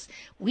products,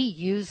 we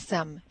use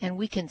them, and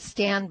we can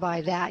stand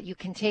by that. You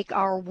can take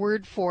our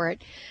word for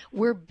it.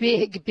 We're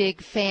big,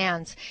 big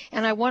fans.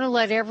 And I want to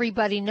let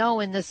everybody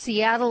know in the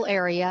Seattle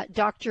area,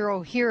 Dr.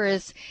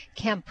 Ohhira's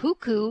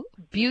Kampuku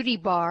Beauty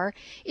Bar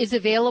is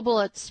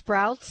available at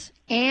Sprouts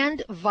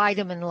and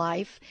Vitamin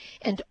Life,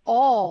 and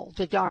all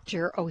the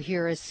Dr.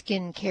 Ohhira's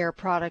skincare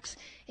products,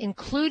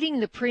 including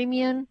the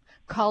Premium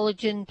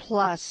Collagen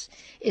Plus,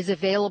 is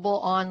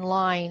available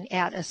online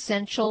at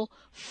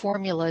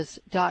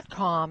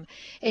essentialformulas.com.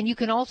 And you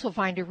can also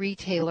find a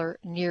retailer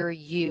near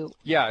you.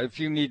 Yeah, if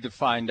you need to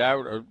find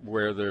out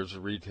where there's a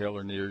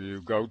retailer near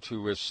you, go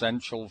to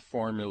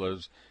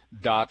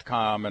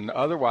essentialformulas.com, and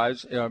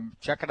otherwise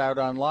check it out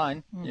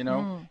online,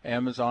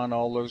 Amazon,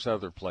 all those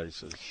other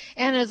places.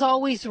 And as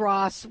always,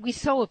 Ross, we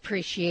so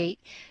appreciate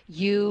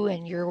you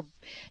and your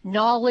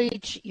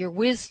knowledge, your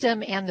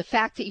wisdom, and the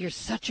fact that you're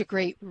such a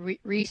great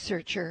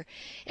researcher,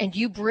 and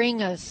you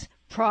bring us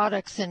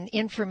products and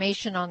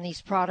information on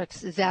these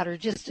products that are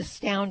just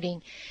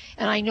astounding.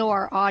 And I know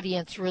our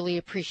audience really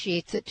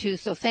appreciates it too.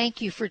 So thank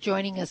you for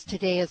joining us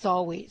today, as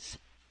always.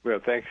 Well,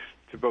 thanks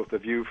to both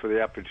of you for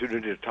the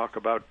opportunity to talk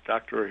about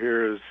Dr.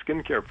 Ohhira's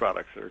skincare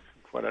products. They're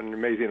quite an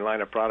amazing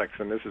line of products,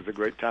 and this is a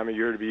great time of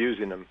year to be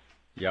using them.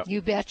 Yep.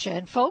 You betcha.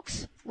 And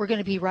folks, we're going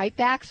to be right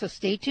back, so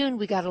stay tuned.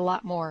 We got a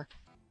lot more.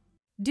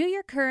 Do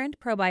your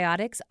current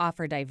probiotics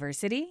offer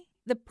diversity?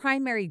 The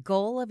primary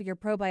goal of your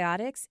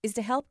probiotics is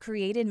to help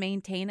create and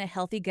maintain a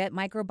healthy gut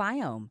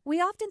microbiome.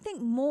 We often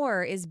think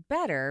more is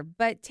better,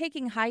 but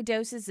taking high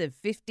doses of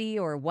 50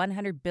 or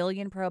 100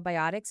 billion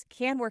probiotics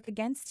can work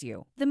against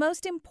you. The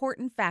most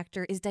important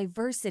factor is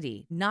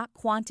diversity, not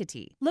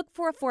quantity. Look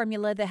for a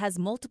formula that has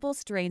multiple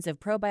strains of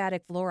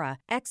probiotic flora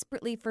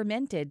expertly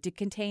fermented to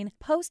contain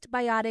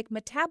postbiotic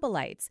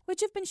metabolites,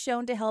 which have been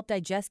shown to help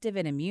digestive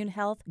and immune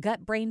health,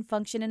 gut-brain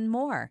function, and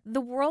more.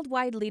 The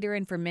worldwide leader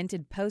in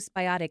fermented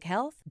postbiotic health,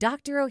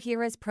 Dr.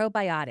 Ohhira's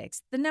Probiotics,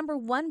 the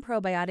 #1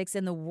 probiotics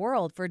in the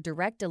world for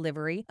direct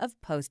delivery of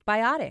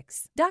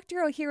postbiotics.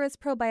 Dr. Ohhira's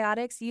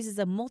Probiotics uses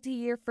a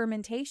multi-year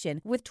fermentation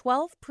with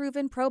 12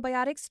 proven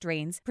probiotic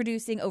strains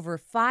producing over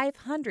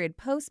 500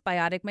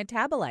 postbiotic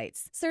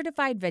metabolites.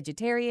 Certified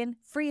vegetarian,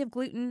 free of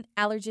gluten,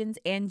 allergens,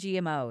 and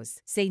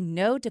GMOs. Say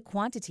no to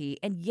quantity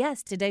and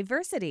yes to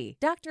diversity.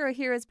 Dr.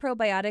 Ohhira's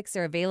Probiotics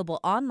are available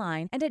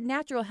online and at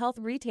natural health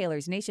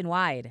retailers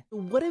nationwide.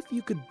 What if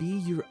you could be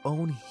your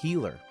own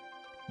healer?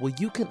 Well,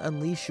 you can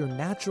unleash your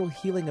natural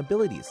healing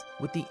abilities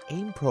with the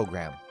AIM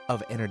program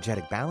of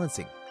energetic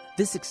balancing.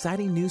 This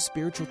exciting new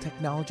spiritual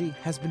technology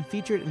has been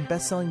featured in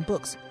best-selling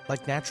books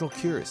like Natural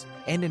Cures,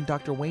 and in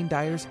Dr. Wayne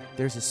Dyer's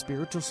There's a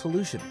Spiritual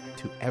Solution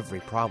to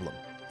Every Problem.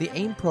 The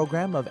AIM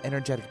program of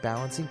energetic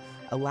balancing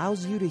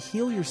allows you to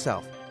heal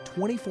yourself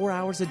 24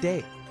 hours a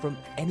day from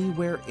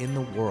anywhere in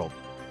the world.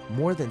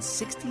 More than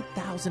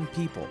 60,000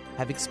 people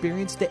have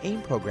experienced the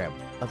AIM program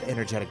of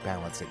energetic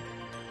balancing.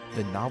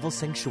 The novel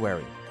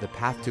Sanctuary, The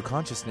Path to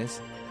Consciousness,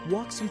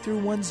 walks you through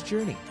one's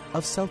journey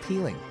of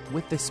self-healing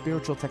with this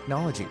spiritual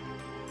technology.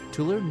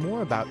 To learn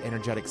more about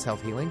energetic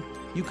self-healing,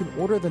 you can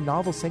order the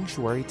novel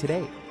Sanctuary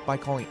today by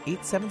calling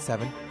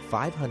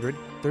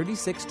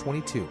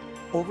 877-500-3622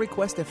 or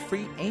request a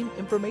free AIM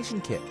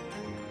information kit.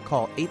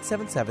 Call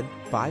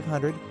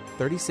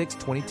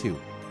 877-500-3622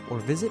 or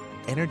visit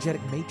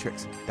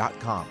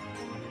energeticmatrix.com.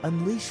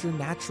 Unleash your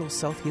natural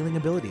self-healing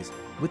abilities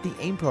with the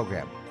AIM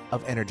program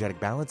of energetic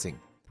balancing.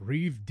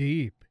 Breathe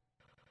deep.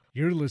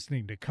 You're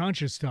listening to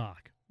Conscious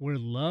Talk, where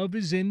love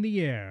is in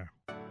the air.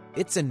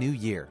 It's a new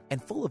year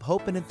and full of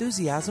hope and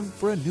enthusiasm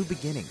for a new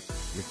beginning.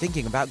 You're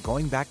thinking about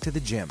going back to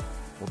the gym.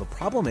 Well, the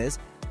problem is,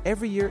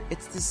 every year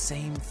it's the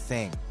same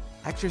thing.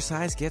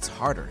 Exercise gets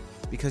harder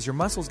because your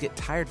muscles get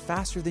tired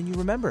faster than you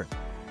remember.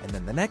 And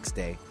then the next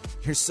day,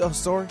 you're so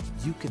sore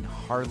you can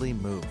hardly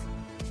move.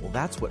 Well,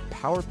 that's what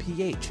Power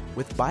pH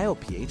with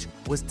BioPH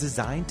was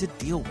designed to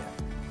deal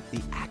with.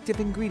 The active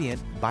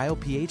ingredient,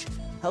 BioPH,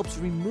 helps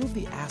remove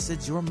the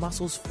acids your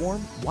muscles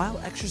form while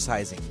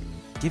exercising,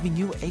 giving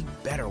you a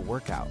better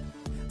workout.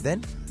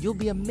 Then you'll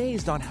be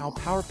amazed on how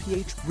Power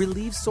pH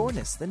relieves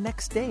soreness the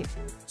next day,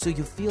 so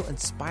you'll feel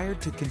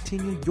inspired to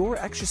continue your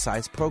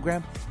exercise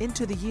program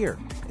into the year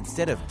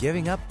instead of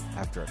giving up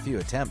after a few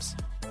attempts.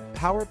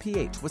 Power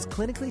pH was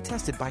clinically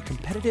tested by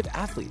competitive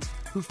athletes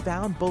who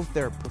found both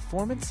their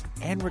performance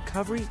and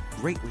recovery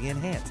greatly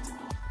enhanced.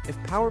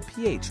 If Power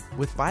pH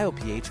with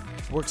BioPH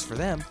works for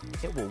them,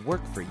 it will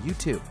work for you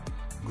too.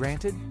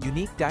 Granted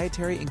unique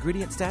dietary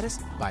ingredient status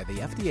by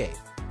the FDA.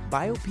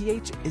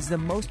 BioPH is the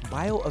most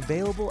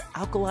bioavailable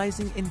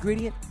alkalizing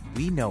ingredient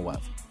we know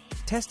of.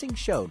 Testing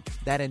showed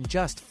that in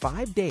just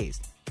 5 days,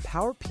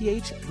 Power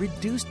pH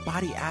reduced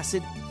body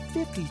acid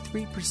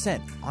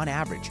 53% on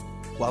average,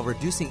 while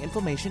reducing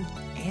inflammation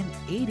and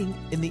aiding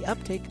in the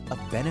uptake of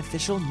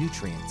beneficial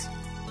nutrients.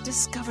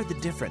 Discover the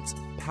difference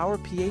Power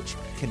pH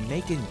can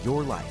make in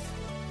your life.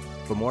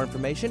 For more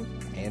information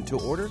and to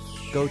order,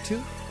 go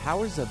to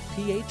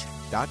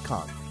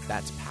powersofph.com.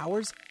 That's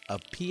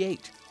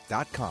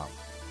powersofph.com.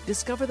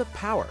 Discover the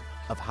power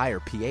of higher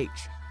pH.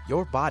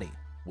 Your body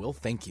will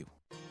thank you.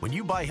 When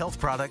you buy health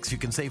products, you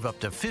can save up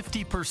to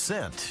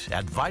 50%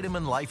 at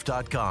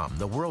VitaminLife.com,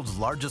 the world's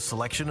largest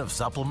selection of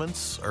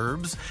supplements,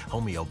 herbs,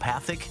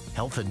 homeopathic,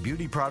 health and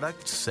beauty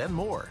products, and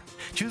more.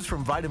 Choose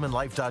from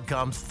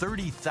VitaminLife.com's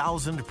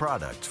 30,000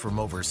 products from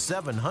over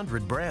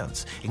 700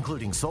 brands,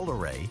 including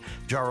Solaray,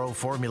 Jarrow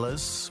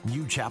Formulas,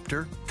 New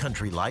Chapter,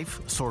 Country Life,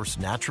 Source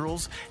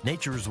Naturals,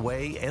 Nature's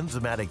Way,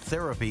 Enzymatic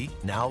Therapy,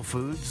 Now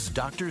Foods,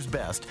 Doctor's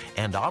Best,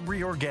 and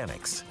Aubrey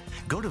Organics.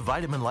 Go to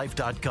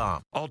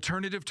VitaminLife.com.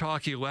 Alternative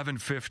Talk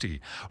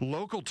 1150.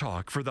 Local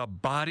talk for the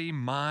body,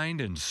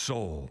 mind, and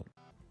soul.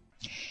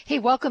 Hey,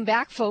 welcome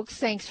back, folks.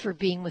 Thanks for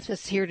being with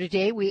us here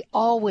today. We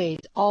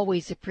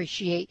always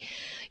appreciate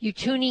you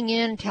tuning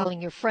in,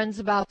 telling your friends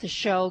about the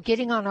show,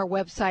 getting on our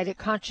website at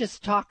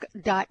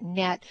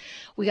conscioustalk.net.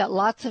 We got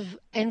lots of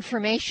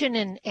information,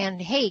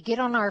 and hey, get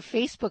on our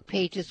Facebook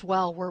page as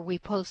well, where we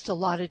post a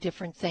lot of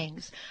different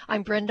things.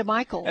 I'm Brenda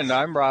Michaels. And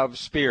I'm Rob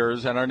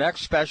Spears, and our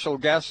next special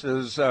guest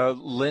is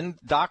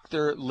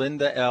Dr.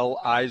 Linda L.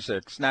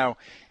 Isaacs. Now,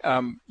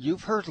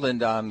 you've heard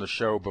Linda on the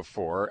show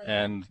before,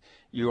 and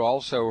you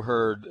also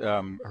heard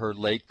her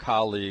late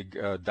colleague,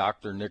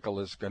 Dr.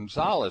 Nicholas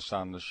Gonzalez,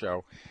 on the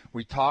show.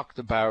 We talked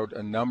about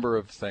a number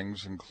of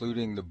things,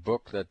 including the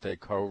book that they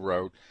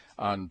co-wrote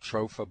on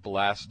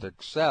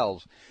trophoblastic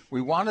cells.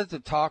 We wanted to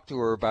talk to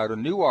her about a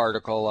new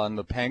article on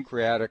the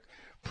pancreatic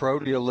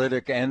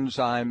proteolytic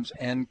enzymes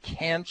and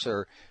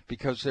cancer,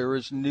 because there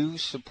is new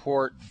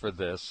support for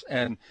this.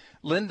 And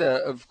Linda,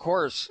 of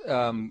course,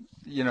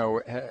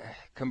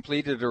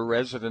 completed her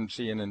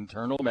residency in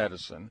internal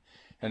medicine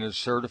and is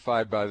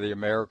certified by the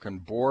American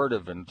Board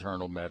of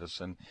Internal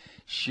Medicine.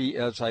 She,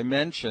 as I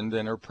mentioned,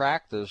 in her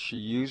practice, she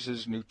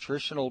uses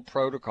nutritional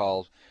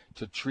protocols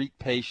to treat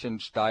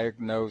patients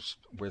diagnosed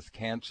with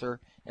cancer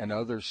and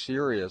other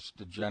serious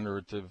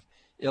degenerative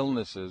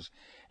illnesses.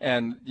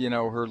 And,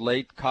 her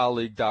late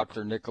colleague,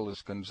 Dr.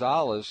 Nicholas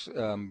Gonzalez,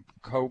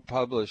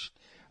 co-published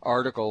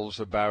articles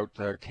about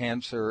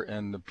cancer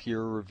in the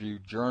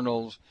peer-reviewed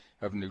journals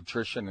of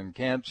Nutrition and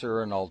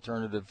Cancer and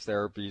Alternative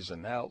Therapies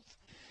in Health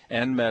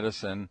and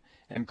Medicine,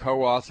 and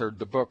co-authored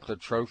the book, The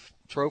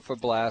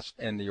Trophoblast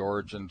and the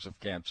Origins of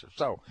Cancer.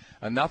 So,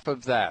 enough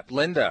of that.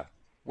 Linda,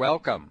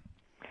 welcome.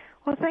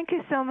 Well, thank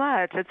you so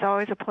much. It's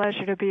always a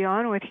pleasure to be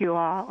on with you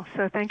all,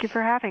 so thank you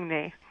for having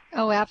me.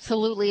 Oh,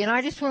 absolutely. And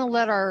I just want to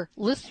let our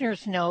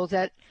listeners know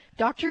that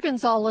Dr.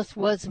 Gonzalez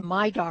was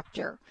my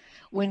doctor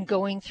when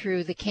going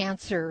through the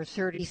cancer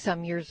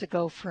 30-some years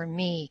ago for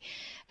me,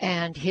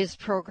 and his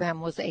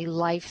program was a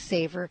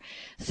lifesaver.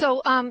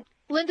 So,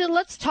 Linda,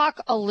 let's talk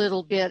a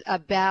little bit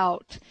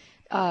about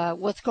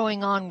what's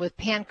going on with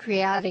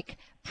pancreatic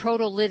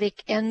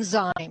proteolytic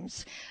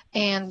enzymes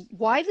and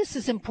why this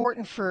is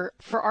important for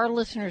our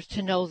listeners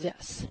to know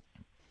this.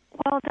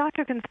 Well,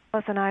 Dr.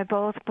 Gonzalez and I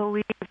both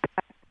believe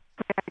that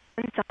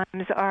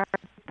enzymes are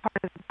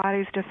part of the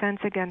body's defense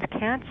against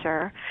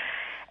cancer.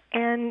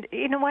 And,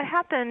 what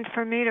happened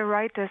for me to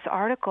write this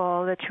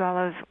article that you all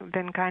have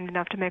been kind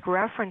enough to make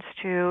reference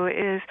to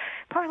is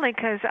partly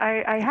because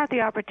I had the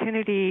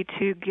opportunity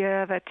to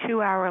give a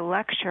 2-hour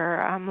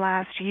lecture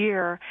last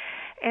year.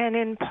 And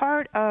in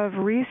part of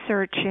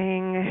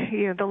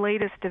researching, the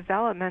latest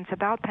developments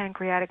about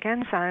pancreatic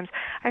enzymes,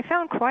 I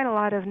found quite a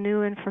lot of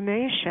new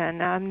information,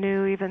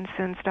 new even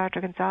since Dr.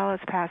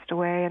 Gonzalez passed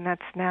away, and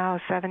that's now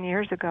 7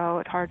 years ago.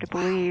 It's hard to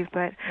believe,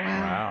 but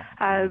wow.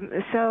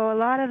 So a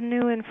lot of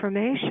new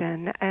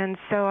information, and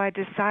so I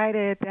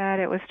decided that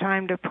it was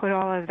time to put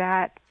all of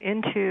that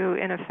into,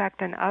 in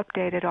effect, an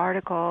updated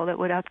article that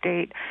would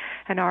update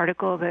an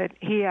article that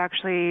he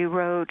actually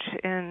wrote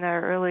in the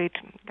early,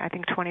 I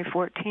think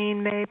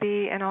 2014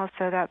 maybe, and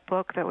also that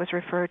book that was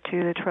referred to,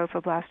 The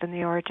Trophoblast and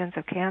the Origins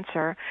of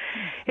Cancer.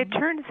 Mm-hmm. It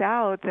turns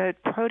out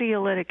that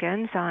proteolytic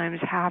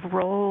enzymes have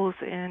roles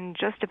in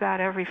just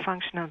about every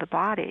function of the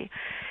body.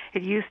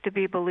 It used to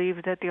be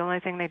believed that the only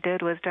thing they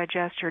did was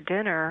digest your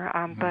dinner,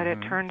 but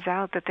it turns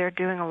out that they're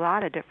doing a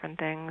lot of different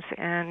things,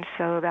 and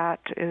so that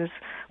is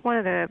one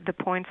of the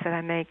points that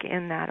I make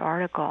in that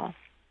article.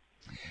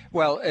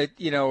 Well,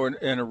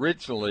 and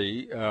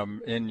originally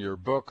in your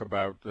book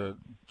about the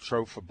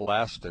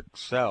trophoblastic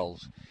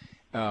cells,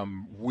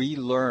 we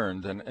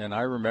learned, and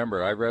I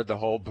remember I read the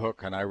whole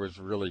book and I was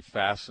really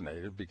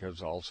fascinated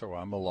because also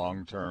I'm a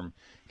long-term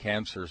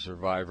cancer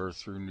survivor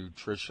through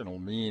nutritional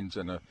means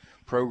in a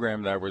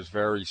program that was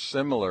very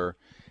similar,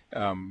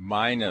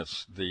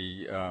 minus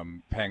the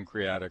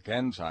pancreatic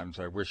enzymes.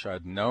 I wish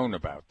I'd known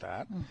about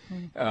that.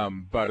 Mm-hmm.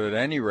 But at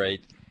any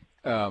rate,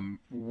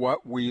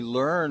 what we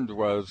learned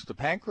was the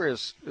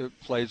pancreas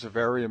plays a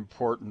very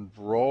important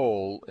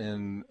role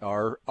in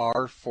our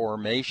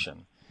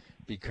formation,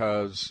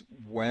 because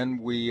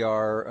when we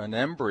are an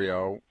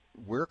embryo,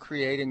 we're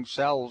creating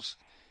cells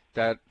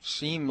that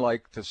seem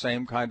like the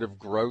same kind of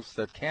growth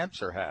that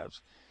cancer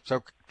has.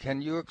 So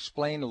can you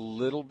explain a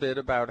little bit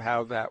about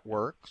how that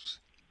works?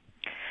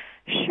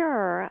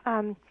 Sure.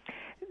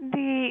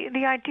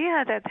 The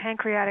idea that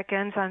pancreatic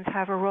enzymes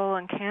have a role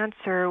in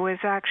cancer was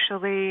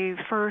actually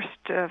first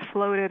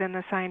floated in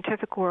the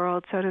scientific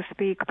world, so to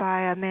speak,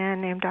 by a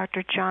man named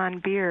Dr. John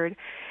Beard.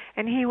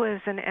 And he was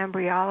an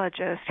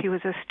embryologist. He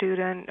was a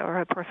student,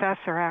 or a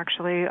professor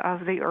actually,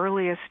 of the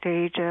earliest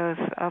stage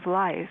of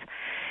life.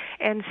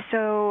 And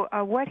so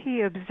what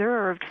he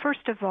observed,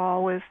 first of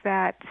all, was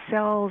that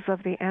cells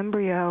of the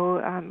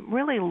embryo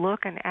really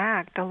look and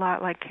act a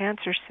lot like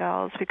cancer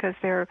cells because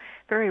they're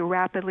very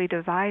rapidly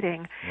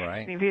dividing.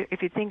 Right.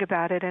 If you think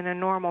about it, in a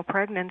normal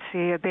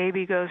pregnancy, a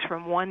baby goes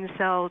from one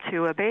cell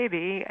to a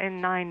baby in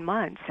 9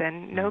 months,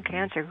 and no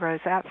cancer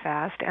grows that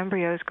fast.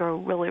 Embryos grow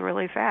really,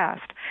 really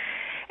fast.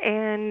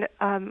 And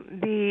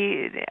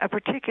a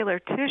particular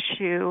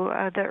tissue,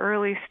 the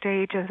early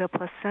stage of the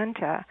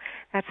placenta,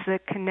 that's the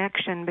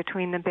connection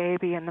between the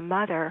baby and the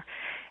mother.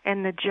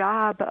 And the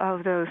job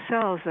of those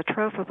cells, the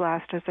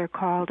trophoblast as they're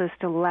called, is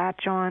to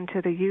latch on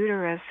to the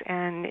uterus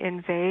and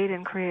invade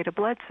and create a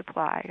blood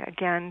supply.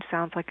 Again,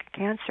 sounds like a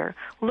cancer.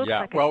 Looks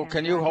like a well, cancer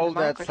can you hold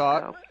that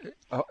thought?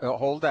 microscope.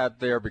 Hold that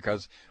there,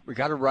 because we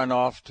got to run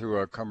off to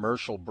a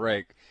commercial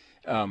break.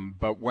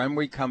 But when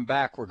we come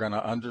back, we're going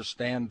to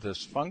understand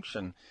this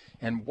function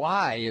and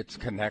why it's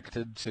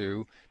connected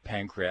to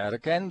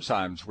pancreatic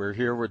enzymes. We're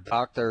here with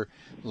Dr.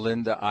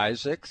 Linda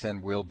Isaacs,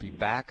 and we'll be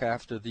back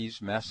after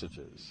these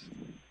messages.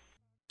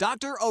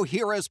 Dr.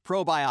 Ohhira's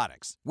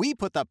Probiotics. We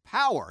put the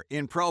power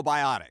in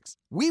probiotics.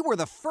 We were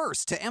the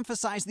first to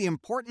emphasize the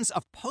importance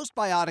of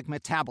postbiotic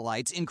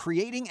metabolites in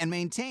creating and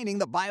maintaining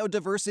the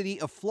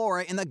biodiversity of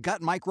flora in the gut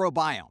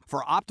microbiome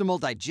for optimal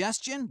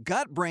digestion,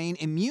 gut-brain,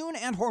 immune,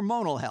 and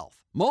hormonal health.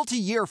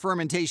 Multi-year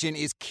fermentation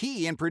is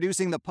key in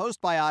producing the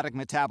postbiotic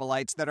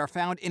metabolites that are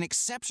found in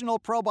exceptional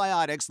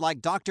probiotics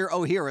like Dr.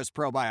 Ohhira's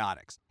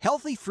Probiotics.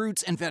 Healthy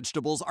fruits and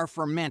vegetables are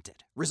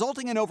fermented,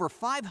 resulting in over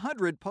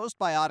 500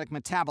 postbiotic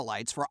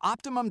metabolites for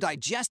optimum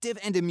digestive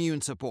and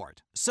immune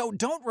support. So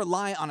don't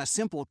rely on a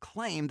simple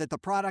claim that the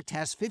product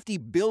has 50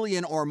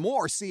 billion or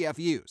more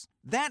CFUs.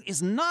 That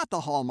is not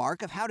the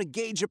hallmark of how to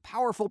gauge a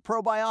powerful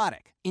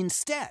probiotic.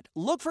 Instead,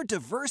 look for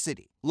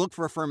diversity, look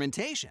for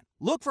fermentation,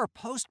 look for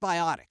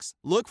postbiotics,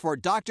 look for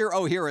Dr.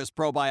 Ohhira's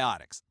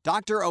Probiotics.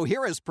 Dr.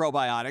 Ohhira's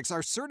Probiotics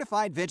are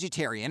certified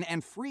vegetarian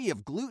and free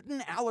of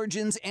gluten,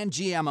 allergens, and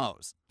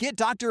GMOs. Get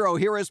Dr.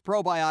 Ohhira's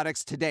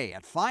Probiotics today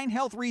at fine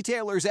health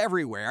retailers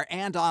everywhere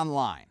and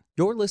online.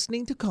 You're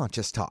listening to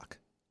Conscious Talk,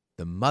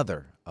 the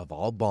mother of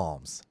all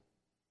balms.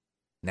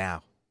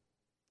 Now,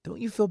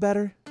 don't you feel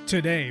better?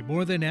 Today,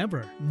 more than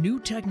ever, new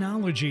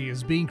technology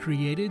is being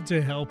created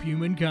to help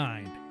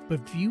humankind.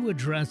 But few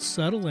address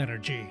subtle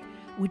energy,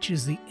 which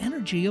is the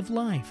energy of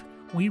life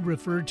we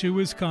refer to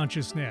as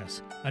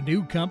consciousness. A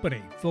new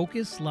company,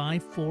 Focus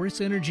Life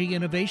Force Energy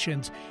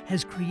Innovations,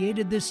 has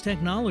created this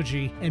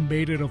technology and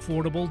made it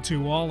affordable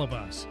to all of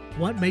us.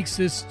 What makes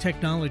this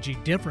technology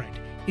different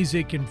is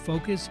it can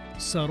focus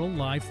subtle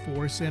life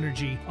force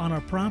energy on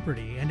a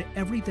property and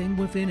everything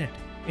within it.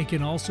 It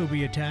can also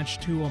be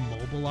attached to a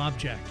mobile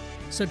object,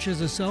 such as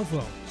a cell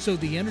phone, so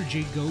the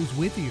energy goes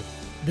with you.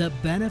 The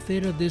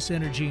benefit of this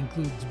energy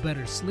includes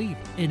better sleep,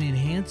 an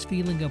enhanced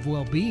feeling of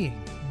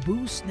well-being,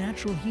 boosts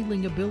natural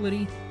healing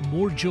ability,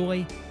 more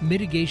joy,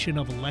 mitigation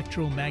of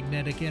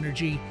electromagnetic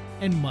energy,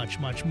 and much,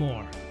 much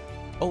more.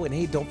 Oh, and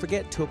hey, don't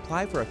forget to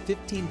apply for a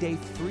 15-day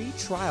free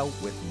trial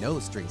with no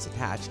strings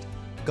attached.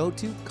 Go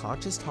to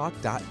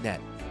ConsciousTalk.net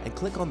and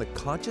click on the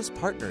Conscious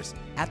Partners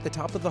at the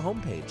top of the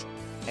homepage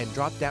and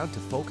drop down to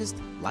Focused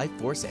Life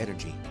Force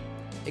Energy.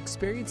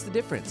 Experience the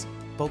difference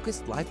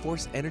Focused Life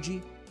Force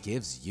Energy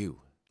gives you.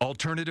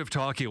 Alternative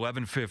Talk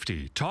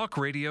 1150, talk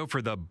radio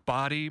for the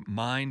body,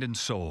 mind, and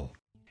soul.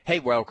 Hey,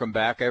 welcome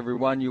back,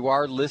 everyone. You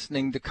are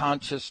listening to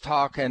Conscious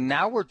Talk, and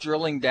now we're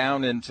drilling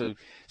down into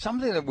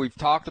something that we've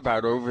talked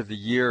about over the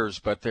years,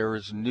 but there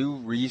is new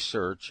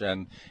research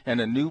and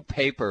a new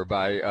paper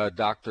by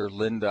Dr.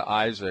 Linda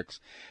Isaacs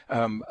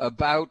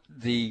about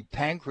the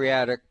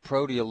pancreatic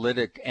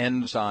proteolytic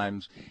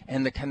enzymes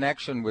and the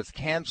connection with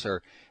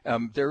cancer.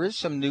 There is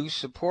some new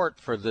support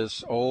for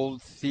this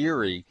old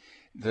theory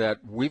that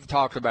we've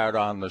talked about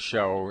on the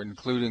show,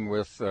 including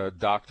with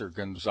Dr.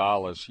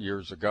 Gonzalez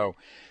years ago.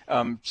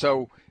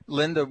 So,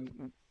 Linda,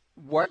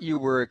 what you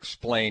were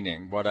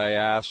explaining, what I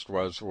asked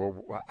was,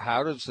 well,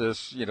 how does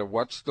this,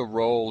 what's the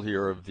role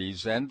here of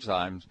these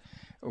enzymes?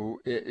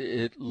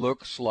 It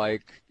looks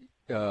like,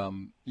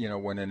 when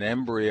an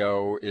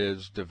embryo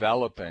is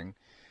developing,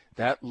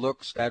 that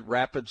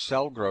rapid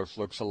cell growth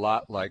looks a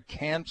lot like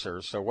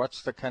cancer. So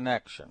what's the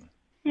connection?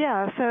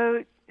 Yeah,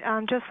 so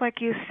just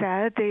like you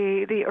said,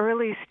 the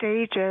early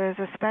stages,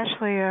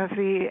 especially of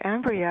the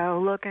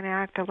embryo, look and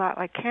act a lot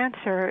like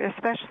cancer,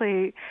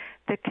 especially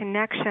the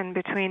connection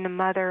between the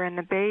mother and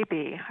the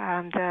baby.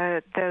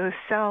 Those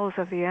cells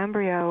of the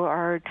embryo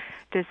are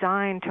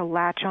designed to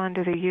latch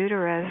onto the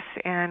uterus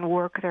and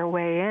work their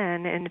way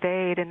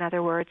invade, in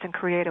other words, and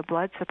create a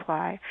blood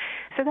supply.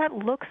 So that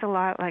looks a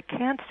lot like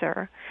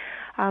cancer.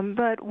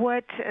 But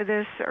what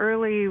this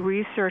early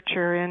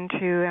researcher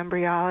into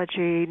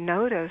embryology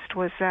noticed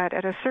was that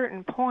at a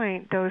certain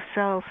point, those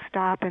cells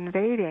stop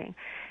invading,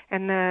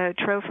 and the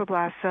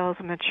trophoblast cells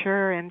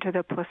mature into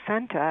the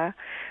placenta,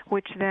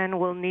 which then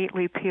will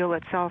neatly peel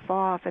itself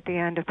off at the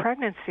end of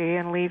pregnancy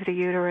and leave the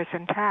uterus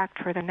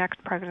intact for the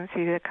next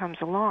pregnancy that comes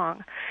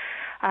along.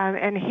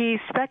 And he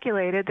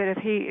speculated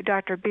that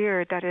Dr.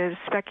 Beard, that is,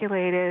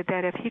 speculated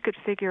that if he could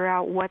figure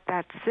out what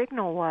that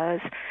signal was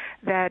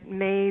that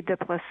made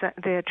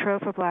the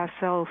trophoblast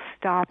cells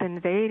stop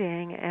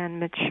invading and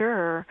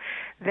mature,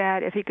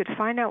 that if he could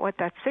find out what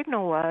that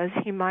signal was,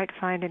 he might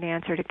find an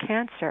answer to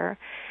cancer.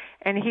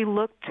 And he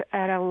looked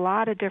at a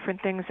lot of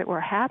different things that were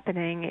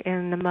happening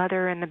in the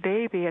mother and the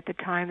baby at the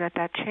time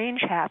that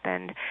change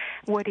happened.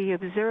 What he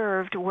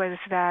observed was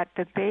that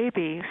the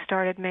baby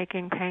started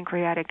making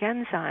pancreatic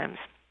enzymes.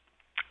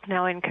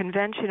 Now, in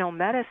conventional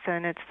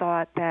medicine, it's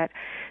thought that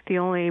the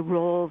only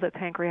role that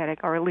pancreatic,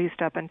 or at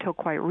least up until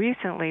quite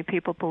recently,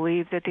 people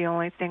believed that the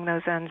only thing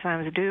those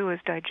enzymes do is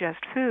digest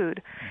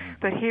food.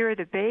 But here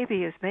the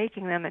baby is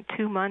making them at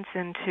 2 months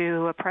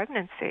into a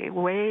pregnancy,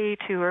 way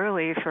too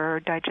early for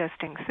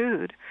digesting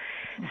food.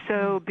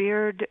 So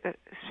Beard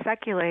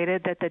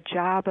speculated that the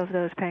job of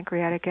those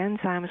pancreatic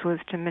enzymes was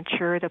to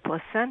mature the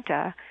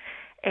placenta.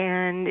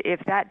 And if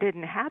that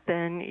didn't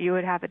happen, you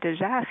would have a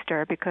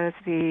disaster because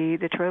the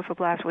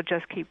trophoblast would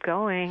just keep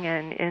going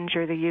and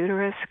injure the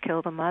uterus,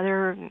 kill the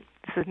mother.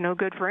 This is no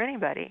good for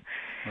anybody.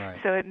 Right.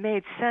 So it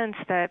made sense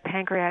that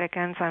pancreatic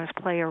enzymes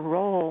play a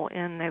role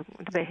in the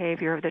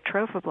behavior of the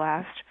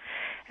trophoblast.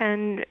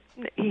 And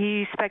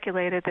he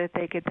speculated that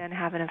they could then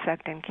have an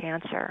effect in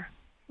cancer.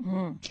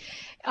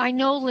 I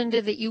know,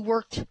 Linda, that you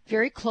worked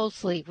very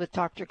closely with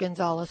Dr.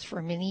 Gonzalez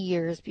for many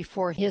years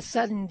before his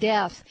sudden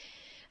death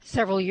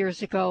several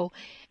years ago.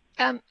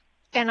 And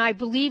I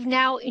believe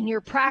now in your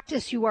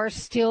practice you are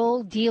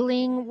still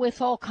dealing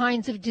with all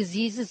kinds of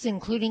diseases,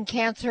 including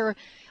cancer.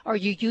 Are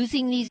you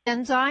using these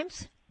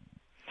enzymes?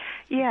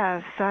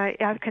 Yes,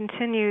 I've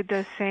continued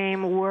the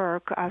same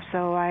work,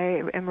 so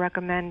I am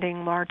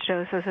recommending large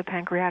doses of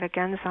pancreatic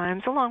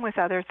enzymes along with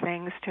other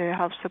things to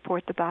help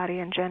support the body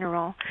in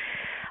general.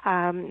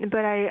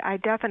 But I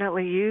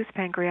definitely use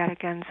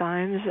pancreatic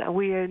enzymes.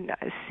 We had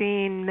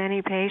seen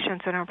many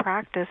patients in our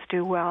practice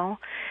do well.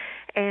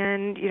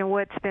 And,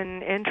 what's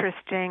been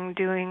interesting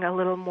doing a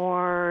little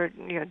more,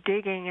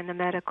 digging in the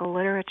medical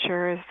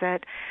literature is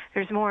that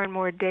there's more and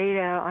more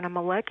data on a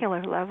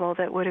molecular level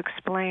that would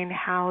explain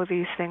how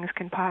these things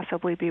can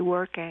possibly be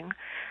working.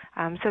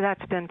 So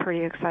that's been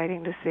pretty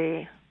exciting to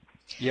see.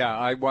 Yeah,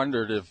 I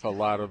wondered if a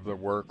lot of the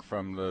work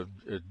from the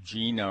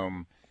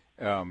genome,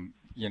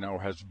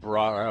 has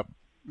brought up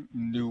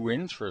new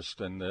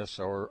interest in this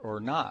or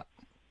not.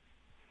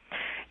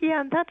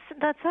 Yeah,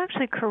 that's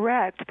actually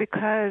correct,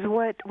 because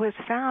what was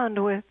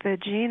found with the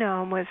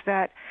genome was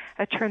that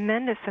a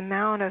tremendous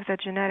amount of the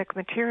genetic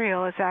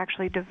material is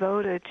actually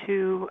devoted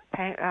to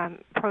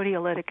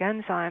proteolytic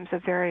enzymes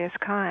of various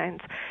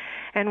kinds.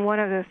 And one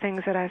of the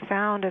things that I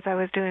found as I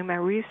was doing my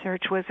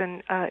research was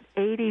an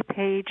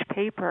 80-page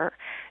paper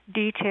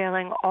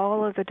detailing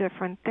all of the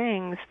different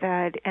things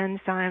that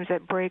enzymes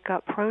that break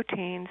up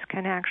proteins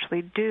can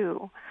actually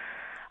do.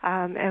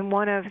 And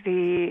one of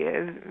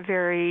the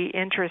very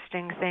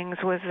interesting things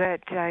was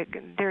that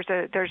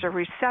there's a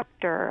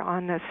receptor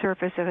on the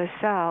surface of a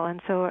cell, and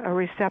so a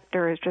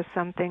receptor is just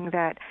something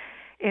that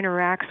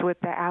interacts with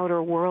the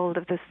outer world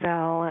of the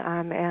cell,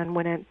 and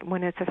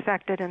when it's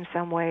affected in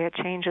some way, it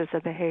changes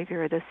the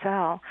behavior of the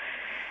cell.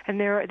 And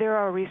there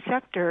are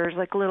receptors,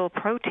 like little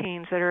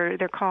proteins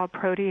they're called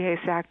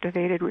protease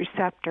activated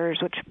receptors,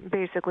 which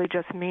basically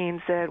just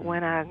means that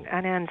when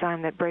an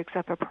enzyme that breaks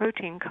up a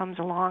protein comes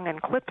along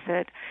and clips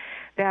it,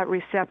 that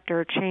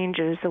receptor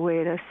changes the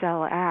way the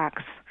cell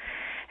acts.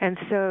 And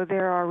so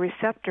there are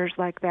receptors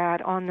like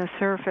that on the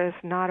surface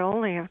not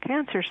only of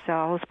cancer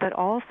cells, but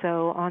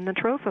also on the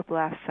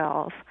trophoblast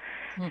cells.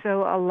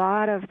 So a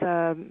lot of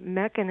the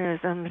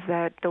mechanisms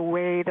that the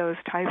way those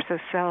types of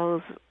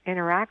cells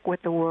interact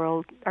with the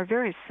world are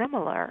very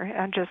similar,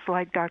 and just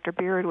like Dr.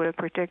 Beard would have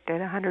predicted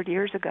 100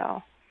 years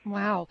ago.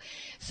 Wow.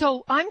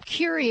 So I'm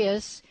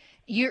curious.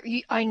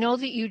 I know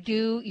that you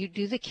do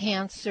the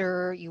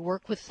cancer, you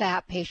work with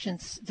that,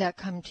 patients that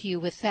come to you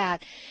with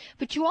that,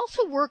 but you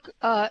also work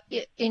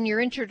in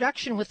your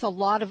introduction with a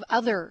lot of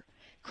other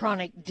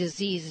chronic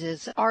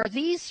diseases. Are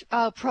these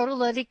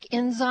proteolytic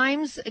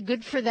enzymes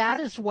good for that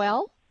as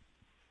well?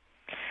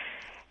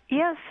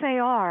 Yes, they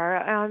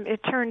are.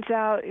 It turns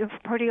out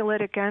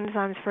proteolytic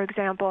enzymes, for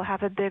example,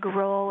 have a big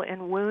role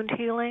in wound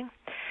healing.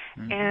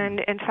 And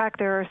in fact,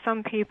 there are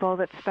some people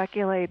that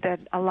speculate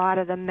that a lot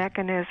of the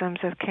mechanisms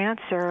of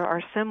cancer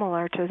are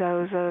similar to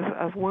those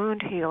of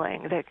wound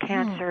healing, that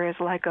cancer is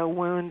like a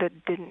wound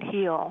that didn't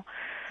heal.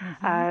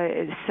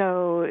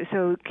 So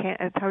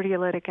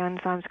proteolytic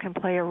enzymes can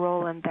play a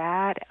role in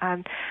that.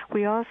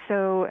 We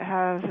also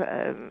have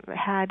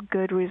had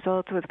good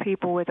results with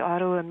people with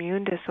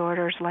autoimmune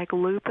disorders like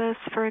lupus,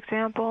 for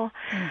example,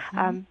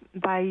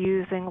 by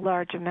using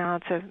large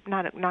amounts of,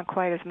 not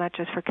quite as much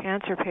as for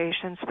cancer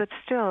patients, but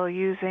still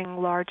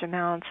using large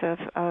amounts of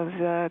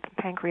the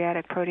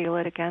pancreatic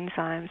proteolytic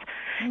enzymes.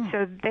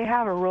 So they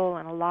have a role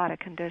in a lot of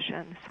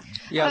conditions.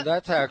 Yeah,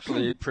 that's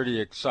actually pretty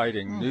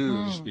exciting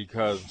news,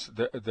 because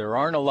there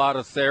aren't a lot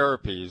of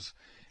therapies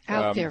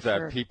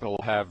that people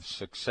have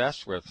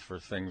success with for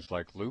things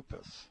like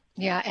lupus.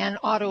 Yeah, and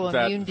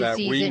autoimmune that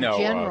disease we in know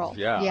general. Of.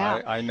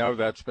 Yeah. I know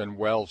that's been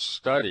well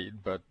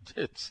studied, but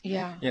it's,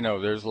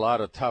 there's a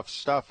lot of tough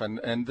stuff.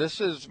 And this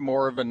is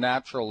more of a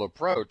natural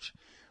approach,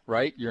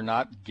 right? You're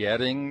not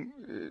getting,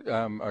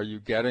 are you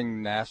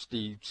getting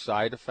nasty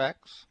side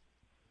effects?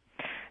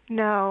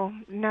 No,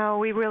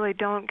 we really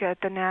don't get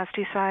the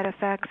nasty side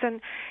effects.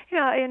 And,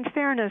 in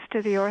fairness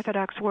to the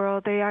Orthodox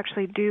world, they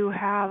actually do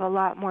have a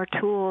lot more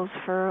tools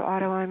for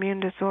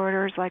autoimmune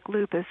disorders like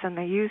lupus than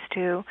they used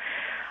to.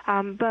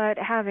 But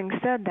having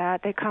said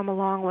that, they come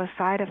along with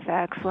side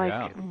effects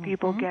like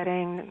people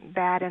getting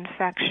bad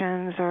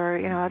infections or,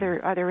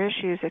 other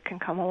issues that can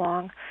come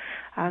along.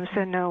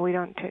 So no, we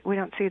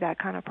don't see that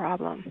kind of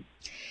problem.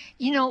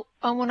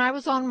 When I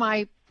was on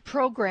my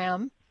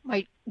program,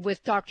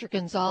 with Dr.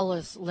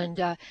 Gonzalez,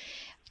 Linda,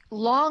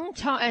 long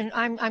time,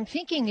 and I'm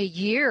thinking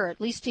at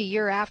least a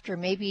year after,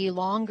 maybe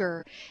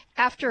longer,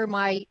 after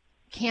my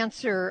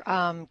cancer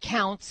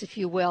counts, if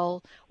you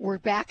will, were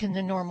back in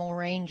the normal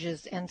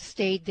ranges and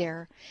stayed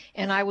there,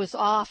 and I was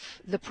off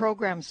the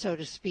program, so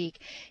to speak.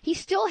 He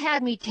still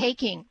had me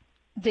taking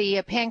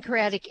the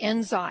pancreatic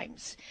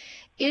enzymes.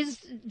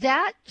 Is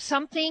that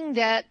something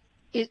that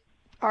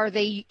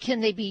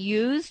can they be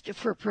used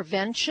for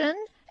prevention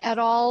at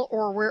all,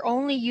 or we're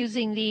only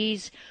using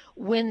these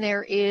when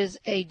there is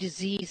a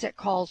disease that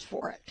calls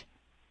for it?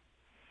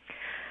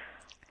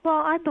 Well,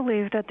 I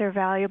believe that they're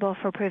valuable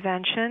for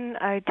prevention.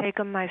 I take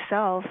them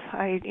myself.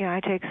 I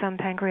take some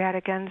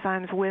pancreatic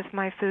enzymes with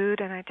my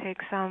food, and I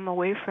take some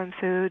away from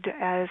food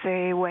as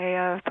a way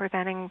of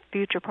preventing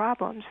future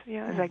problems.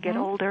 As I get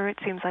older, it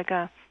seems like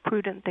a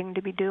prudent thing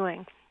to be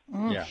doing.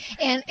 Yeah.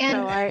 And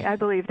so I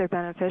believe they're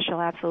beneficial,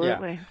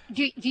 absolutely.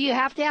 Yeah. Do you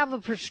have to have a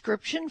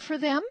prescription for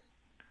them?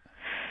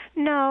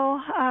 No,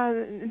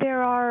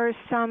 there are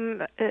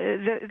some.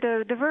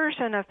 The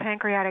version of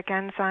pancreatic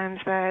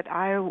enzymes that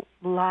I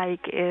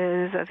like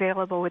is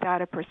available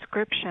without a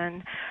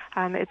prescription.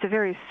 It's a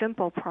very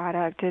simple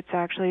product. It's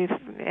actually,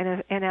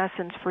 in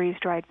essence,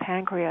 freeze-dried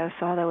pancreas,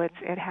 although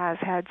it has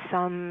had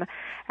some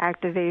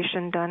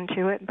activation done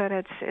to it. But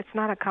it's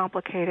not a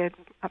complicated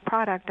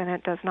product, and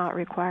it does not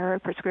require a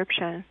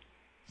prescription.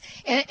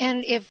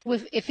 And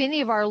if any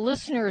of our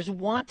listeners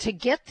want to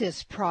get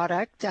this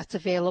product that's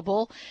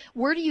available,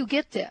 where do you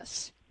get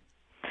this?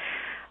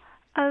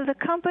 The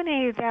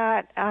company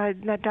that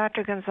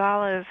Dr.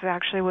 Gonzalez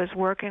actually was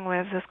working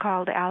with is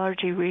called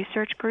Allergy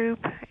Research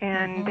Group,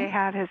 and they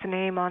have his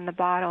name on the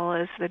bottle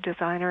as the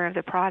designer of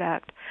the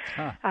product.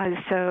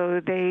 So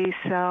they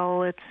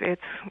sell.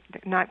 It's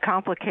not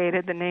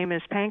complicated. The name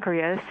is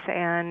Pancreas,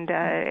 and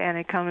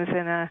it comes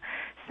in a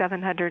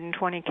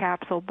 720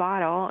 capsule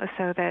bottle,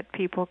 so that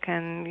people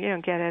can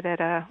get it at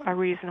a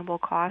reasonable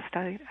cost.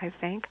 I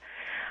think.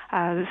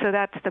 So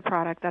that's the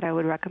product that I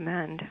would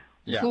recommend.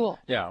 Yeah. Cool.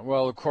 Yeah.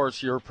 Well, of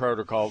course, your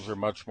protocols are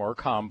much more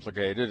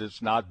complicated.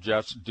 It's not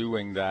just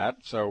doing that.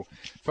 So,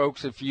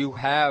 folks, if you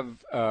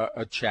have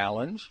a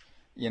challenge,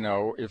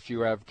 if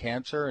you have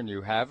cancer and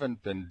you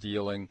haven't been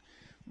dealing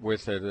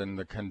with it in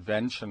the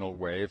conventional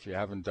way, if you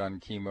haven't done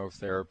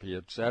chemotherapy,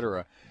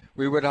 etc.,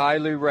 we would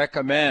highly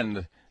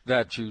recommend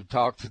that you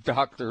talk to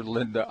Dr.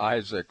 Linda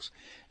Isaacs.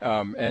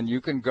 And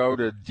you can go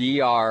to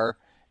drlinda,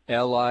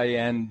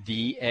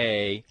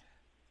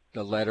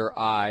 the letter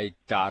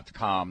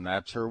I.com.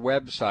 That's her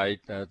website.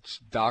 That's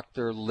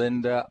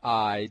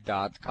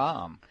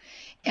drlindai.com.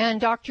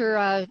 And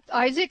Dr.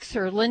 Isaacs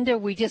or Linda,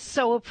 we just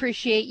so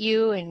appreciate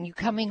you and you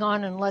coming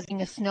on and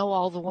letting us know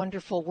all the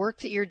wonderful work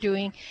that you're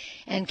doing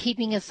and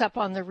keeping us up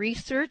on the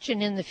research.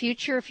 And in the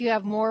future, if you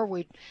have more,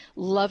 we'd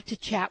love to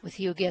chat with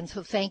you again.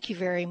 So thank you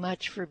very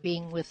much for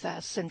being with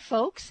us. And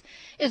folks,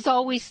 as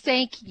always,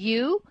 thank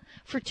you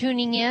for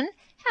tuning in.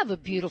 Have a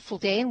beautiful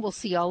day, and we'll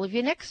see all of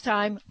you next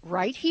time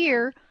right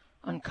here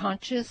on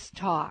Conscious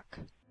Talk.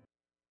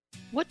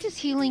 What does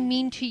healing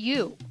mean to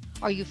you?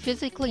 Are you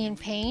physically in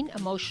pain,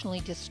 emotionally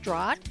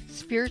distraught,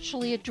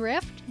 spiritually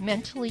adrift,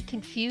 mentally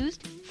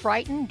confused,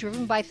 frightened,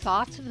 driven by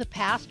thoughts of the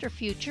past or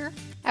future?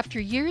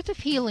 After years of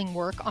healing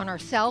work on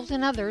ourselves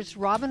and others,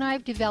 Rob and I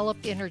have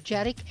developed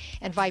energetic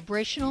and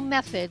vibrational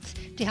methods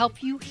to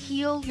help you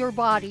heal your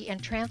body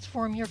and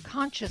transform your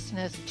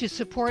consciousness to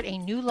support a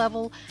new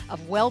level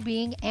of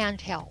well-being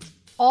and health.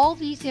 All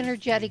these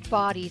energetic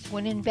bodies,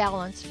 when in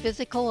balance,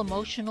 physical,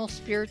 emotional,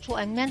 spiritual,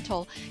 and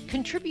mental,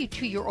 contribute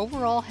to your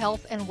overall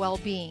health and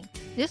well-being.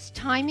 This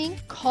timing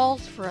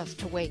calls for us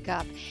to wake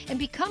up and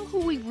become who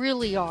we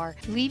really are,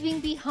 leaving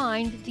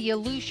behind the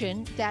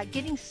illusion that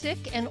getting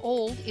sick and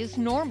old is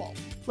normal.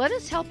 Let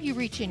us help you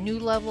reach a new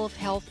level of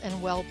health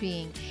and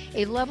well-being,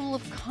 a level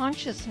of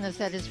consciousness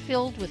that is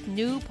filled with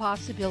new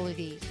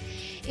possibilities.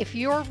 If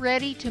you're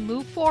ready to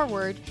move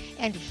forward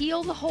and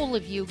heal the whole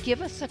of you,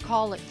 give us a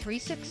call at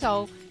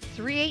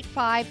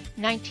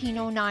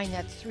 360-385-1909.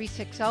 That's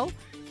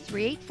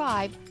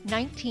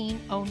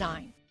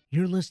 360-385-1909.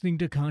 You're listening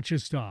to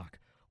Conscious Talk,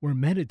 where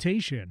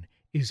meditation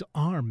is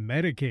our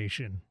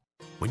medication.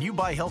 When you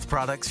buy health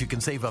products, you can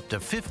save up to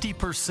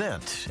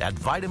 50% at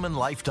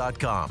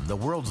VitaminLife.com, the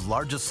world's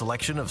largest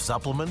selection of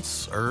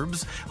supplements,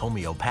 herbs,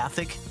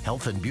 homeopathic,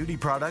 health and beauty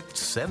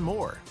products, and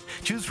more.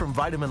 Choose from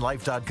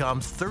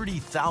VitaminLife.com's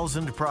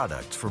 30,000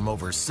 products from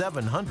over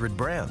 700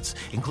 brands,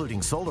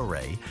 including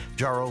Solaray,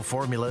 Jarrow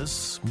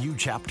Formulas, New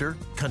Chapter,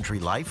 Country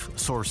Life,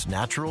 Source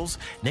Naturals,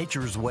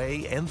 Nature's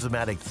Way,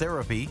 Enzymatic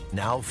Therapy,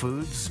 Now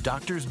Foods,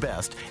 Doctor's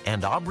Best,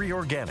 and Aubrey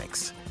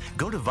Organics.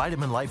 Go to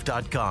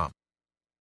VitaminLife.com.